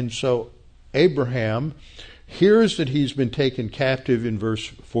north. And so Abraham hears that he's been taken captive in verse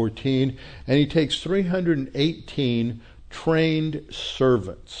 14, and he takes 318 trained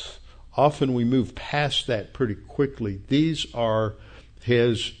servants. Often we move past that pretty quickly. This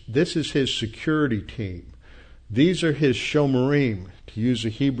is his security team. These are his shomerim, to use a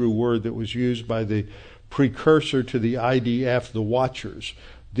Hebrew word that was used by the precursor to the IDF, the Watchers.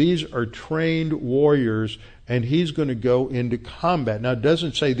 These are trained warriors, and he's going to go into combat. Now, it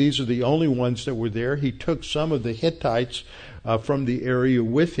doesn't say these are the only ones that were there. He took some of the Hittites from the area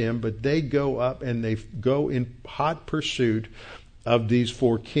with him, but they go up and they go in hot pursuit of these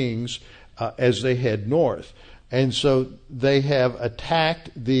 4 kings as they head north. And so they have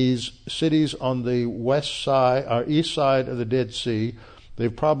attacked these cities on the west side or east side of the Dead Sea.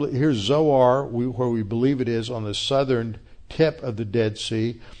 Here's Zoar, where we believe it is, on the southern tip of the Dead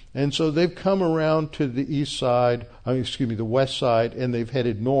Sea. And so they've come around to the the west side, and they've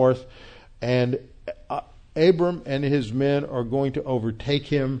headed north. And Abram and his men are going to overtake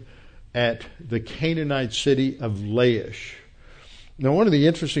him at the Canaanite city of Laish. Now, one of the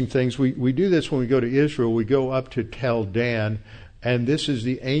interesting things, we do this when we go to Israel. We go up to Tel Dan, and this is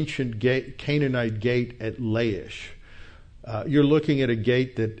the ancient Canaanite gate at Laish. You're looking at a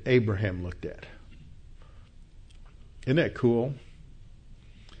gate that Abraham looked at. Isn't that cool?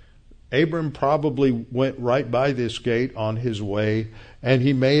 Abram probably went right by this gate on his way, and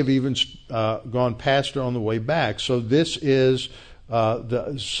he may have even gone past it on the way back. So this is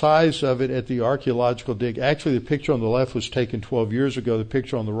the size of it at the archaeological dig. Actually, the picture on the left was taken 12 years ago. The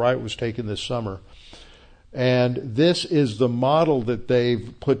picture on the right was taken this summer. And this is the model that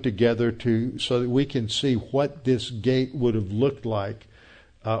they've put together so that we can see what this gate would have looked like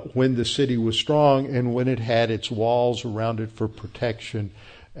when the city was strong and when it had its walls around it for protection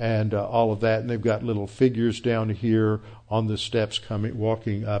and all of that. And they've got little figures down here on the steps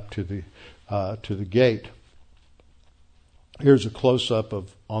walking up to the gate. Here's a close-up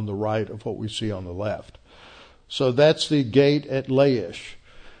on the right of what we see on the left. So that's the gate at Laish.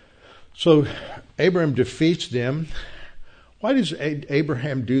 So Abraham defeats them. Why does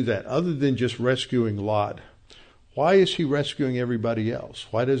Abraham do that other than just rescuing Lot? Why is he rescuing everybody else?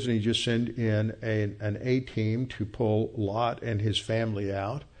 Why doesn't he just send in an A-team to pull Lot and his family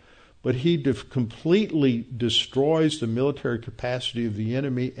out? But he completely destroys the military capacity of the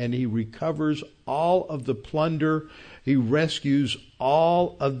enemy, and he recovers all of the plunder. He rescues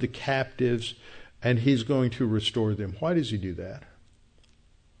all of the captives, and he's going to restore them. Why does he do that?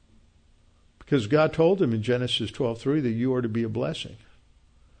 Because God told him in Genesis 12:3 that you are to be a blessing.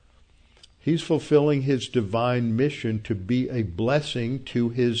 He's fulfilling his divine mission to be a blessing to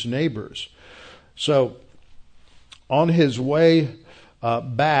his neighbors. So on his way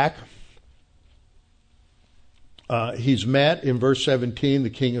back, he's met in verse 17. The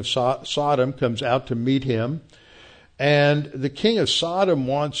king of Sodom comes out to meet him. And the king of Sodom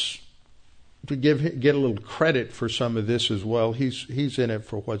wants to get a little credit for some of this as well. He's in it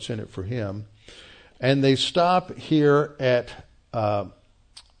for what's in it for him. And they stop here at, where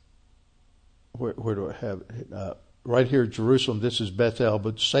do I have it? Right here, Jerusalem. This is Bethel,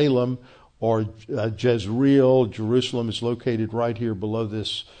 but Salem or Jezreel, Jerusalem is located right here below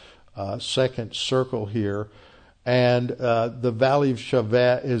this second circle here. And the valley of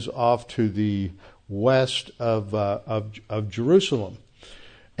Shaveh is off to the west of Jerusalem.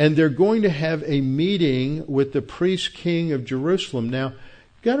 And they're going to have a meeting with the priest king of Jerusalem. Now,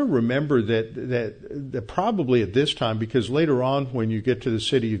 you've got to remember that probably at this time, because later on when you get to the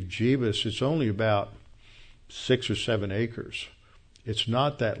city of Jebus, it's only about 6 or 7 acres. It's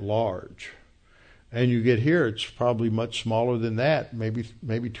not that large. And you get here, it's probably much smaller than that,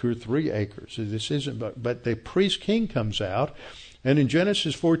 maybe 2 or 3 acres. This isn't, but the priest king comes out, and in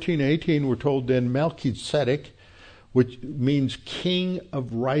Genesis 14:18, we're told then Melchizedek, which means king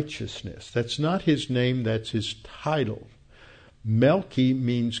of righteousness. That's not his name, that's his title. Melchi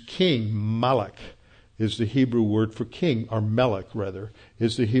means king. Malak is the Hebrew word for king, or Melech rather,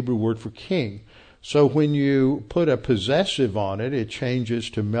 is the Hebrew word for king. So when you put a possessive on it, it changes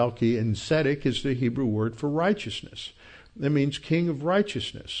to Melchi, and Tzedek is the Hebrew word for righteousness. That means king of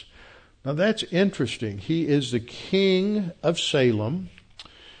righteousness. Now that's interesting. He is the king of Salem.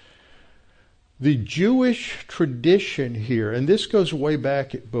 The Jewish tradition here, and this goes way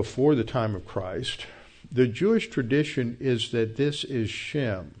back before the time of Christ, the Jewish tradition is that this is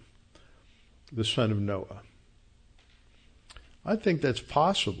Shem, the son of Noah. I think that's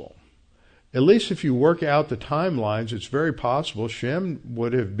possible. At least if you work out the timelines, it's very possible Shem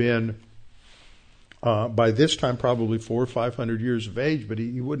would have been, by this time, probably 400 or 500 years of age, but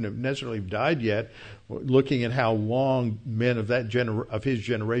he wouldn't have necessarily died yet, looking at how long men of of his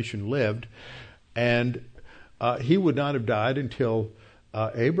generation lived. And he would not have died until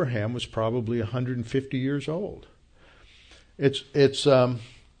Abraham was probably 150 years old. It's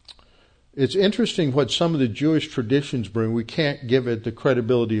interesting what some of the Jewish traditions bring. We can't give it the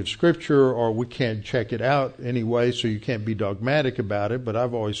credibility of Scripture, or we can't check it out anyway, so you can't be dogmatic about it, but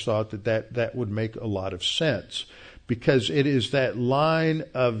I've always thought that would make a lot of sense, because it is that line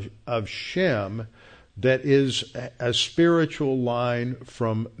of Shem that is a spiritual line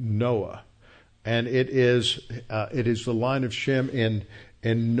from Noah. And it is the line of Shem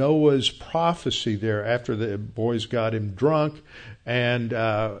in Noah's prophecy there, after the boys got him drunk and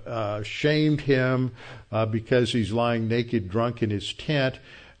shamed him because he's lying naked drunk in his tent,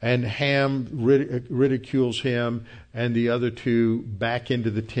 and Ham ridicules him and the other two back into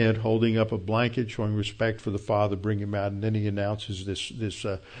the tent holding up a blanket showing respect for the father, bring him out, and then he announces this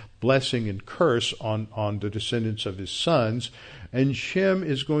blessing and curse on the descendants of his sons. And Shem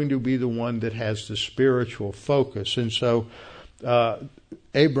is going to be the one that has the spiritual focus. And so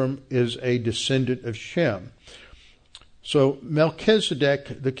Abram is a descendant of Shem. So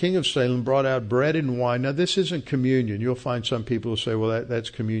Melchizedek, the king of Salem, brought out bread and wine. Now, this isn't communion. You'll find some people who say, well, that's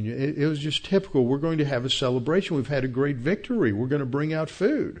communion. It was just typical. We're going to have a celebration. We've had a great victory. We're going to bring out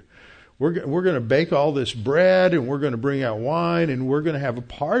food. We're going to bake all this bread, and we're going to bring out wine, and we're going to have a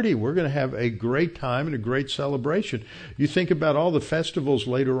party. We're going to have a great time and a great celebration. You think about all the festivals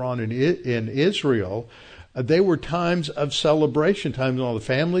later on in Israel. They were times of celebration, times when all the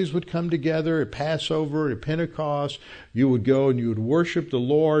families would come together at Passover, at Pentecost. You would go and you would worship the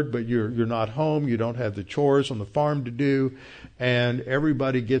Lord, but you're not home. You don't have the chores on the farm to do. And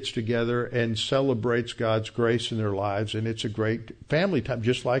everybody gets together and celebrates God's grace in their lives. And it's a great family time,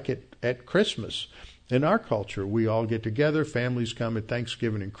 just like at Christmas. In our culture, we all get together. Families come at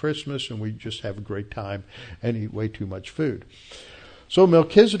Thanksgiving and Christmas, and we just have a great time and eat way too much food. So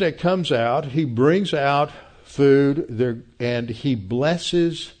Melchizedek comes out, he brings out food there, and he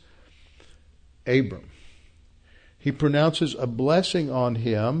blesses Abram. he pronounces a blessing on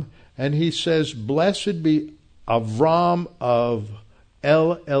him, and he says, "Blessed be Avram of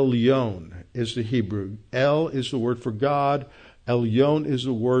El Elyon," is the Hebrew. El is the word for God. Elyon is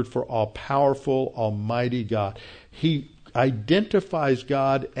the word for all-powerful, almighty God. He identifies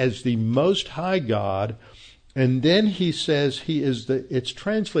God as the Most High God, and then he says he is it's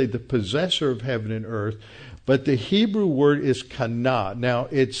translated the possessor of heaven and earth, but the Hebrew word is kana. Now,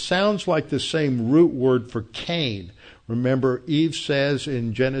 it sounds like the same root word for Cain. Remember, Eve says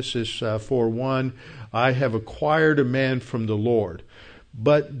in Genesis 4:1, "I have acquired a man from the Lord."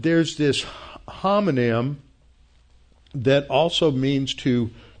 But there's this homonym that also means to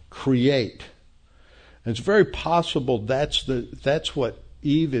create. And it's very possible that's what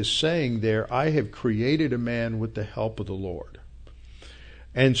Eve is saying there. I have created a man with the help of the Lord.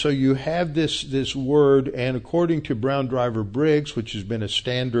 And so you have this word, and according to Brown Driver Briggs, which has been a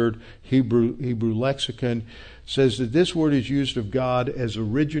standard Hebrew lexicon, says that this word is used of God as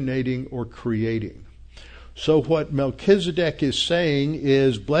originating or creating. So what Melchizedek is saying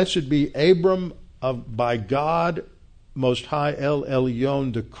is, "Blessed be Abram by God Most High, El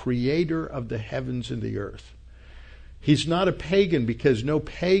Elyon, the creator of the heavens and the earth." He's not a pagan, because no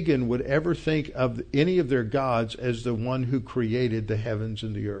pagan would ever think of any of their gods as the one who created the heavens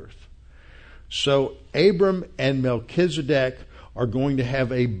and the earth. So Abram and Melchizedek are going to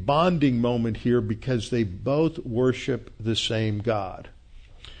have a bonding moment here because they both worship the same God.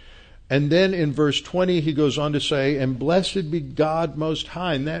 And then in verse 20, he goes on to say, "And blessed be God Most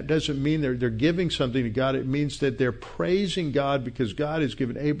High." And that doesn't mean they're giving something to God. It means that they're praising God because God has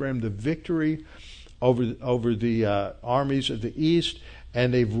given Abraham the victory over the armies of the east,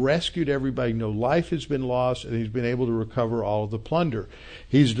 and they've rescued everybody. No life has been lost, and he's been able to recover all of the plunder.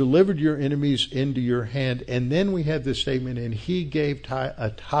 He's delivered your enemies into your hand. And then we have this statement, "And he gave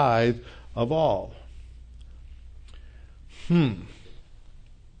a tithe of all."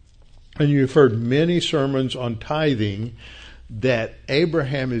 And you've heard many sermons on tithing that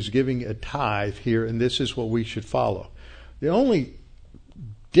Abraham is giving a tithe here, and this is what we should follow. The only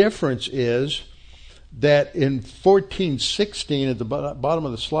difference is that in 14:16, at the bottom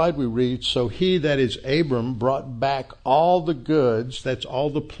of the slide we read, "So he," that is Abram, "brought back all the goods," that's all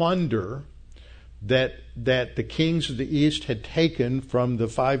the plunder, that the kings of the east had taken from the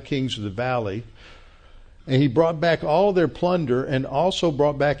 5 kings of the valley. And he brought back all their plunder, and also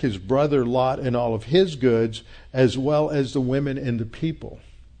brought back his brother Lot and all of his goods, as well as the women and the people.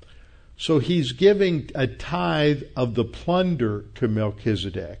 So he's giving a tithe of the plunder to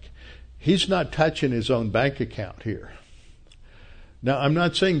Melchizedek. He's not touching his own bank account here. Now, I'm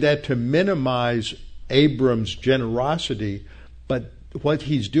not saying that to minimize Abram's generosity, but what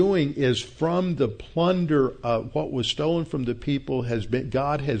he's doing is from the plunder of what was stolen from the people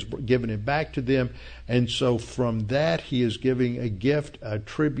God has given it back to them, and so from that he is giving a gift, a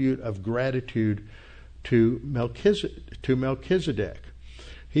tribute of gratitude to Melchizedek.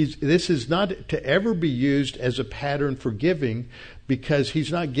 This is not to ever be used as a pattern for giving, because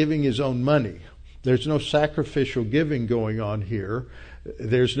he's not giving his own money. There's no sacrificial giving going on here.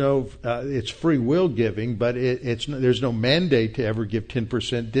 There's no, it's free will giving, but there's no mandate to ever give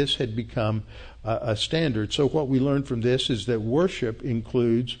 10%. This had become a standard. So what we learn from this is that worship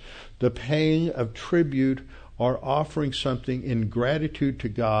includes the paying of tribute or offering something in gratitude to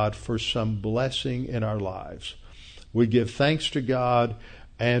God for some blessing in our lives. We give thanks to God,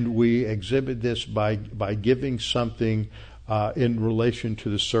 and we exhibit this by giving something in relation to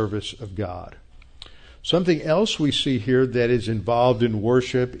the service of God. Something else we see here that is involved in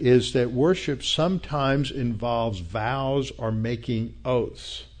worship is that worship sometimes involves vows or making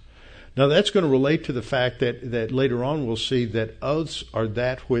oaths. Now that's going to relate to the fact that later on we'll see that oaths are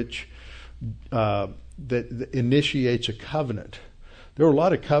that which that initiates a covenant. There were a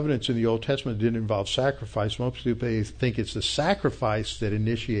lot of covenants in the Old Testament that didn't involve sacrifice. Most people think it's the sacrifice that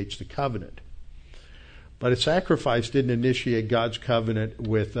initiates the covenant. But a sacrifice didn't initiate God's covenant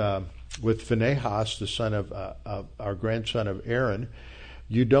with Phinehas, the son of our grandson of Aaron.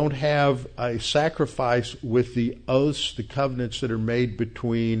 You don't have a sacrifice with the oaths, the covenants that are made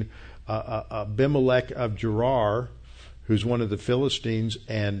between Abimelech of Gerar, who's one of the Philistines,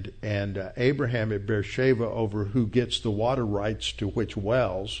 and Abraham at Beersheba over who gets the water rights to which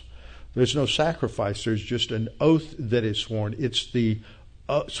wells. There's no sacrifice. There's just an oath that is sworn. It's the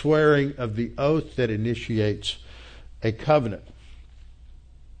swearing of the oath that initiates a covenant.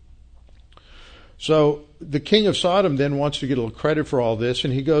 So the king of Sodom then wants to get a little credit for all this,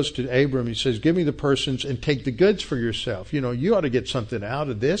 and he goes to Abram. He says, give me the persons and take the goods for yourself. You ought to get something out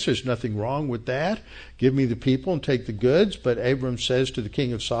of this. There's nothing wrong with that. Give me the people and take the goods. But Abram says to the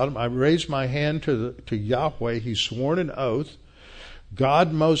king of Sodom, I raise my hand to Yahweh. He's sworn an oath,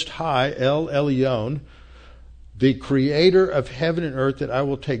 God Most High, El Elyon, the creator of heaven and earth, that I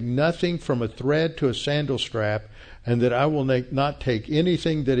will take nothing from a thread to a sandal strap, and that I will not take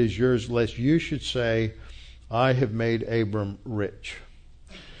anything that is yours, lest you should say, I have made Abram rich.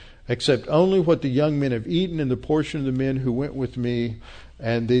 Except only what the young men have eaten, and the portion of the men who went with me.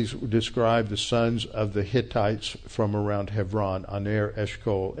 And these describe the sons of the Hittites from around Hebron, Aner,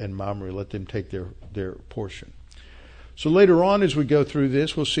 Eshcol, and Mamre. Let them take their portion. So later on, as we go through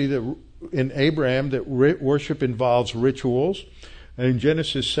this, we'll see that in Abraham that worship involves rituals. And in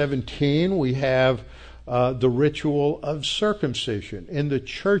Genesis 17, we have the ritual of circumcision. In the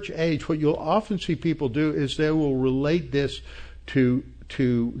church age, what you'll often see people do is they will relate this to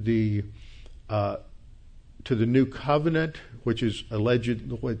the new covenant, which is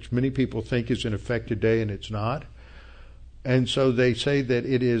alleged, which many people think is in effect today, and it's not. And so they say that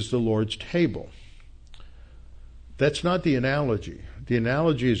it is the Lord's table. That's not the analogy. The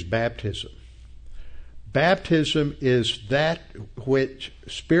analogy is baptism. Baptism is that which,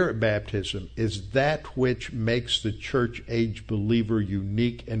 spirit baptism, is that which makes the church age believer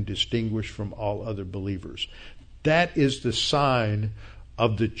unique and distinguished from all other believers. That is the sign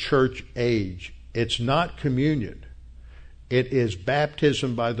of the church age. It's not communion. It is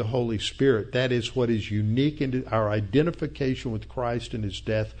baptism by the Holy Spirit. That is what is unique in our identification with Christ in his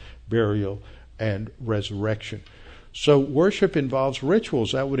death, burial, and resurrection. So worship involves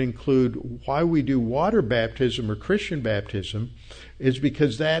rituals. That would include why we do water baptism or Christian baptism, is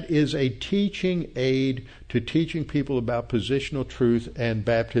because that is a teaching aid to teaching people about positional truth and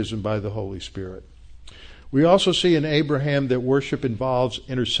baptism by the Holy Spirit. We also see in Abraham that worship involves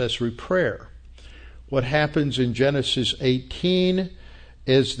intercessory prayer. What happens in Genesis 18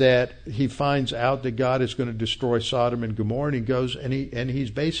 is that he finds out that God is going to destroy Sodom and Gomorrah, and he goes and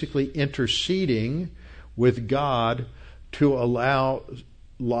he's basically interceding with God to allow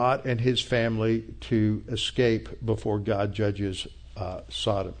Lot and his family to escape before God judges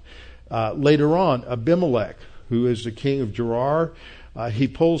Sodom. Later on, Abimelech, who is the king of Gerar, he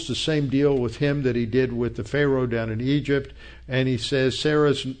pulls the same deal with him that he did with the Pharaoh down in Egypt, and he says,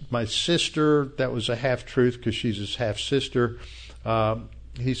 Sarah's my sister. That was a half-truth because she's his half-sister.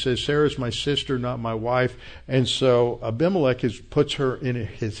 He says, Sarah's my sister, not my wife. And so Abimelech puts her in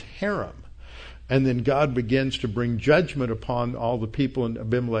his harem. And then God begins to bring judgment upon all the people in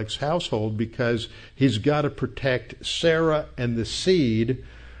Abimelech's household because he's got to protect Sarah and the seed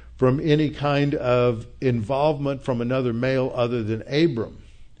from any kind of involvement from another male other than Abram.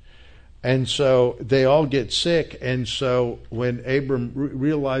 And so they all get sick. And so when Abram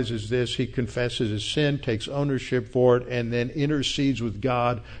realizes this, he confesses his sin, takes ownership for it, and then intercedes with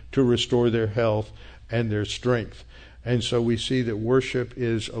God to restore their health and their strength. And so we see that worship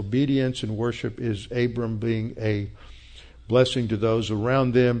is obedience, and worship is Abram being a blessing to those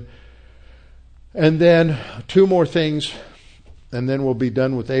around them. And then two more things, and then we'll be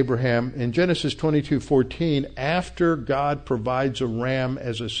done with Abraham. In Genesis 22:14, after God provides a ram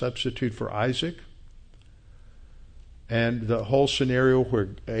as a substitute for Isaac, and the whole scenario where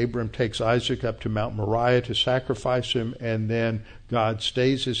Abram takes Isaac up to Mount Moriah to sacrifice him, and then God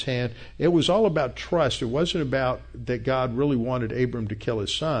stays his hand. It was all about trust. It wasn't about that God really wanted Abram to kill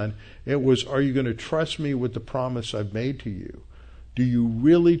his son. It was, are you going to trust me with the promise I've made to you? Do you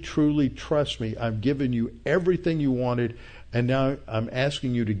really, truly trust me? I've given you everything you wanted, and now I'm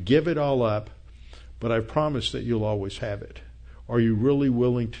asking you to give it all up, but I promise that you'll always have it. Are you really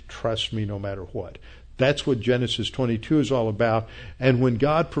willing to trust me no matter what? That's what Genesis 22 is all about. And when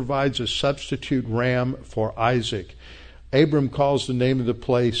God provides a substitute ram for Isaac, Abram calls the name of the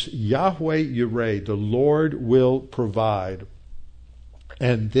place Yahweh Yireh, the Lord will provide.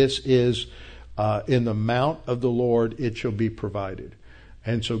 And this is in the mount of the Lord it shall be provided.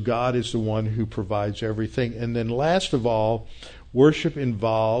 And so God is the one who provides everything. And then last of all, worship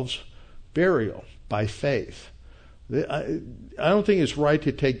involves burial by faith. I don't think it's right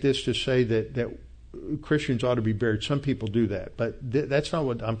to take this to say that Christians ought to be buried. Some people do that, but that's not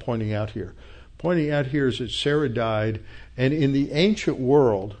what I'm pointing out here. Pointing out here is that Sarah died, and in the ancient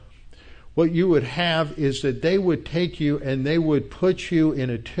world, what you would have is that they would take you and they would put you in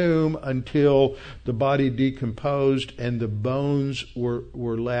a tomb until the body decomposed and the bones were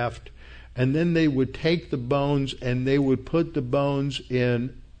left, and then they would take the bones and they would put the bones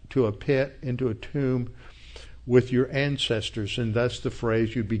into a pit, into a tomb, with your ancestors, and thus the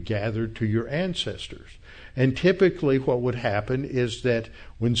phrase, you'd be gathered to your ancestors. And typically what would happen is that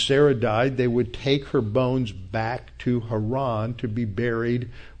when Sarah died, they would take her bones back to Haran to be buried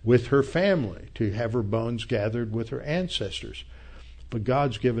with her family, to have her bones gathered with her ancestors. But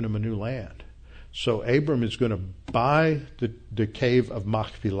God's given them a new land. So Abram is going to buy the cave of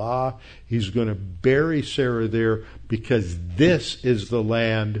Machpelah. He's going to bury Sarah there because this is the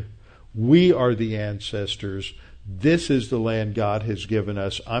land. We are the ancestors. This is the land God has given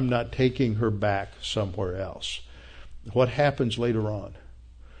us. I'm not taking her back somewhere else. What happens later on?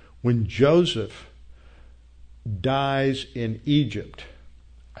 When Joseph dies in Egypt,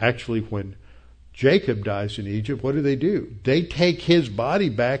 actually when Jacob dies in Egypt, what do? They take his body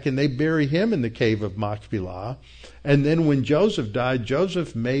back and they bury him in the cave of Machpelah. And then when Joseph died,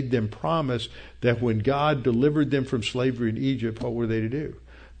 Joseph made them promise that when God delivered them from slavery in Egypt, what were they to do?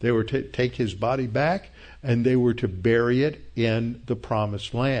 They were to take his body back and they were to bury it in the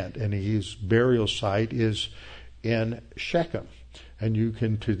promised land. And his burial site is in Shechem. And you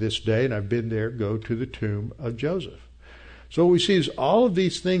can, to this day, and I've been there, go to the tomb of Joseph. So what we see is all of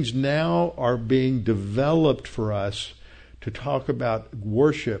these things now are being developed for us to talk about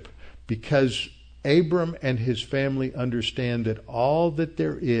worship, because Abram and his family understand that all that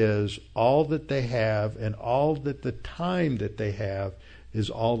there is, all that they have, and all that the time that they have is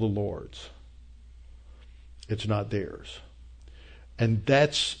all the Lord's. It's not theirs. And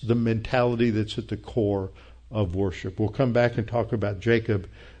that's the mentality that's at the core of worship. We'll come back and talk about Jacob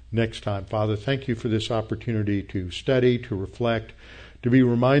next time. Father, thank you for this opportunity to study, to reflect, to be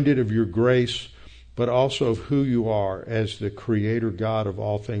reminded of your grace, but also of who you are as the creator God of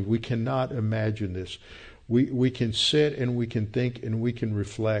all things. We cannot imagine this. We can sit and we can think and we can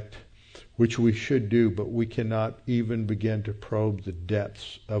reflect, which we should do, but we cannot even begin to probe the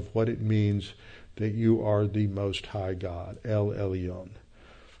depths of what it means that you are the Most High God, El Elyon,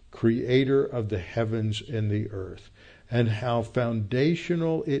 creator of the heavens and the earth, and how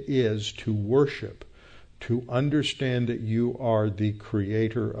foundational it is to worship, to understand that you are the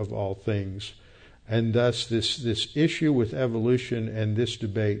creator of all things. And thus this issue with evolution and this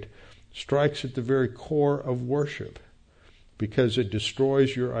debate strikes at the very core of worship, because it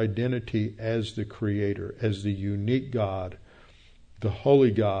destroys your identity as the creator, as the unique God, the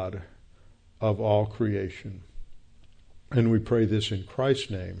holy God of all creation. And we pray this in Christ's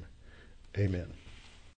name. Amen.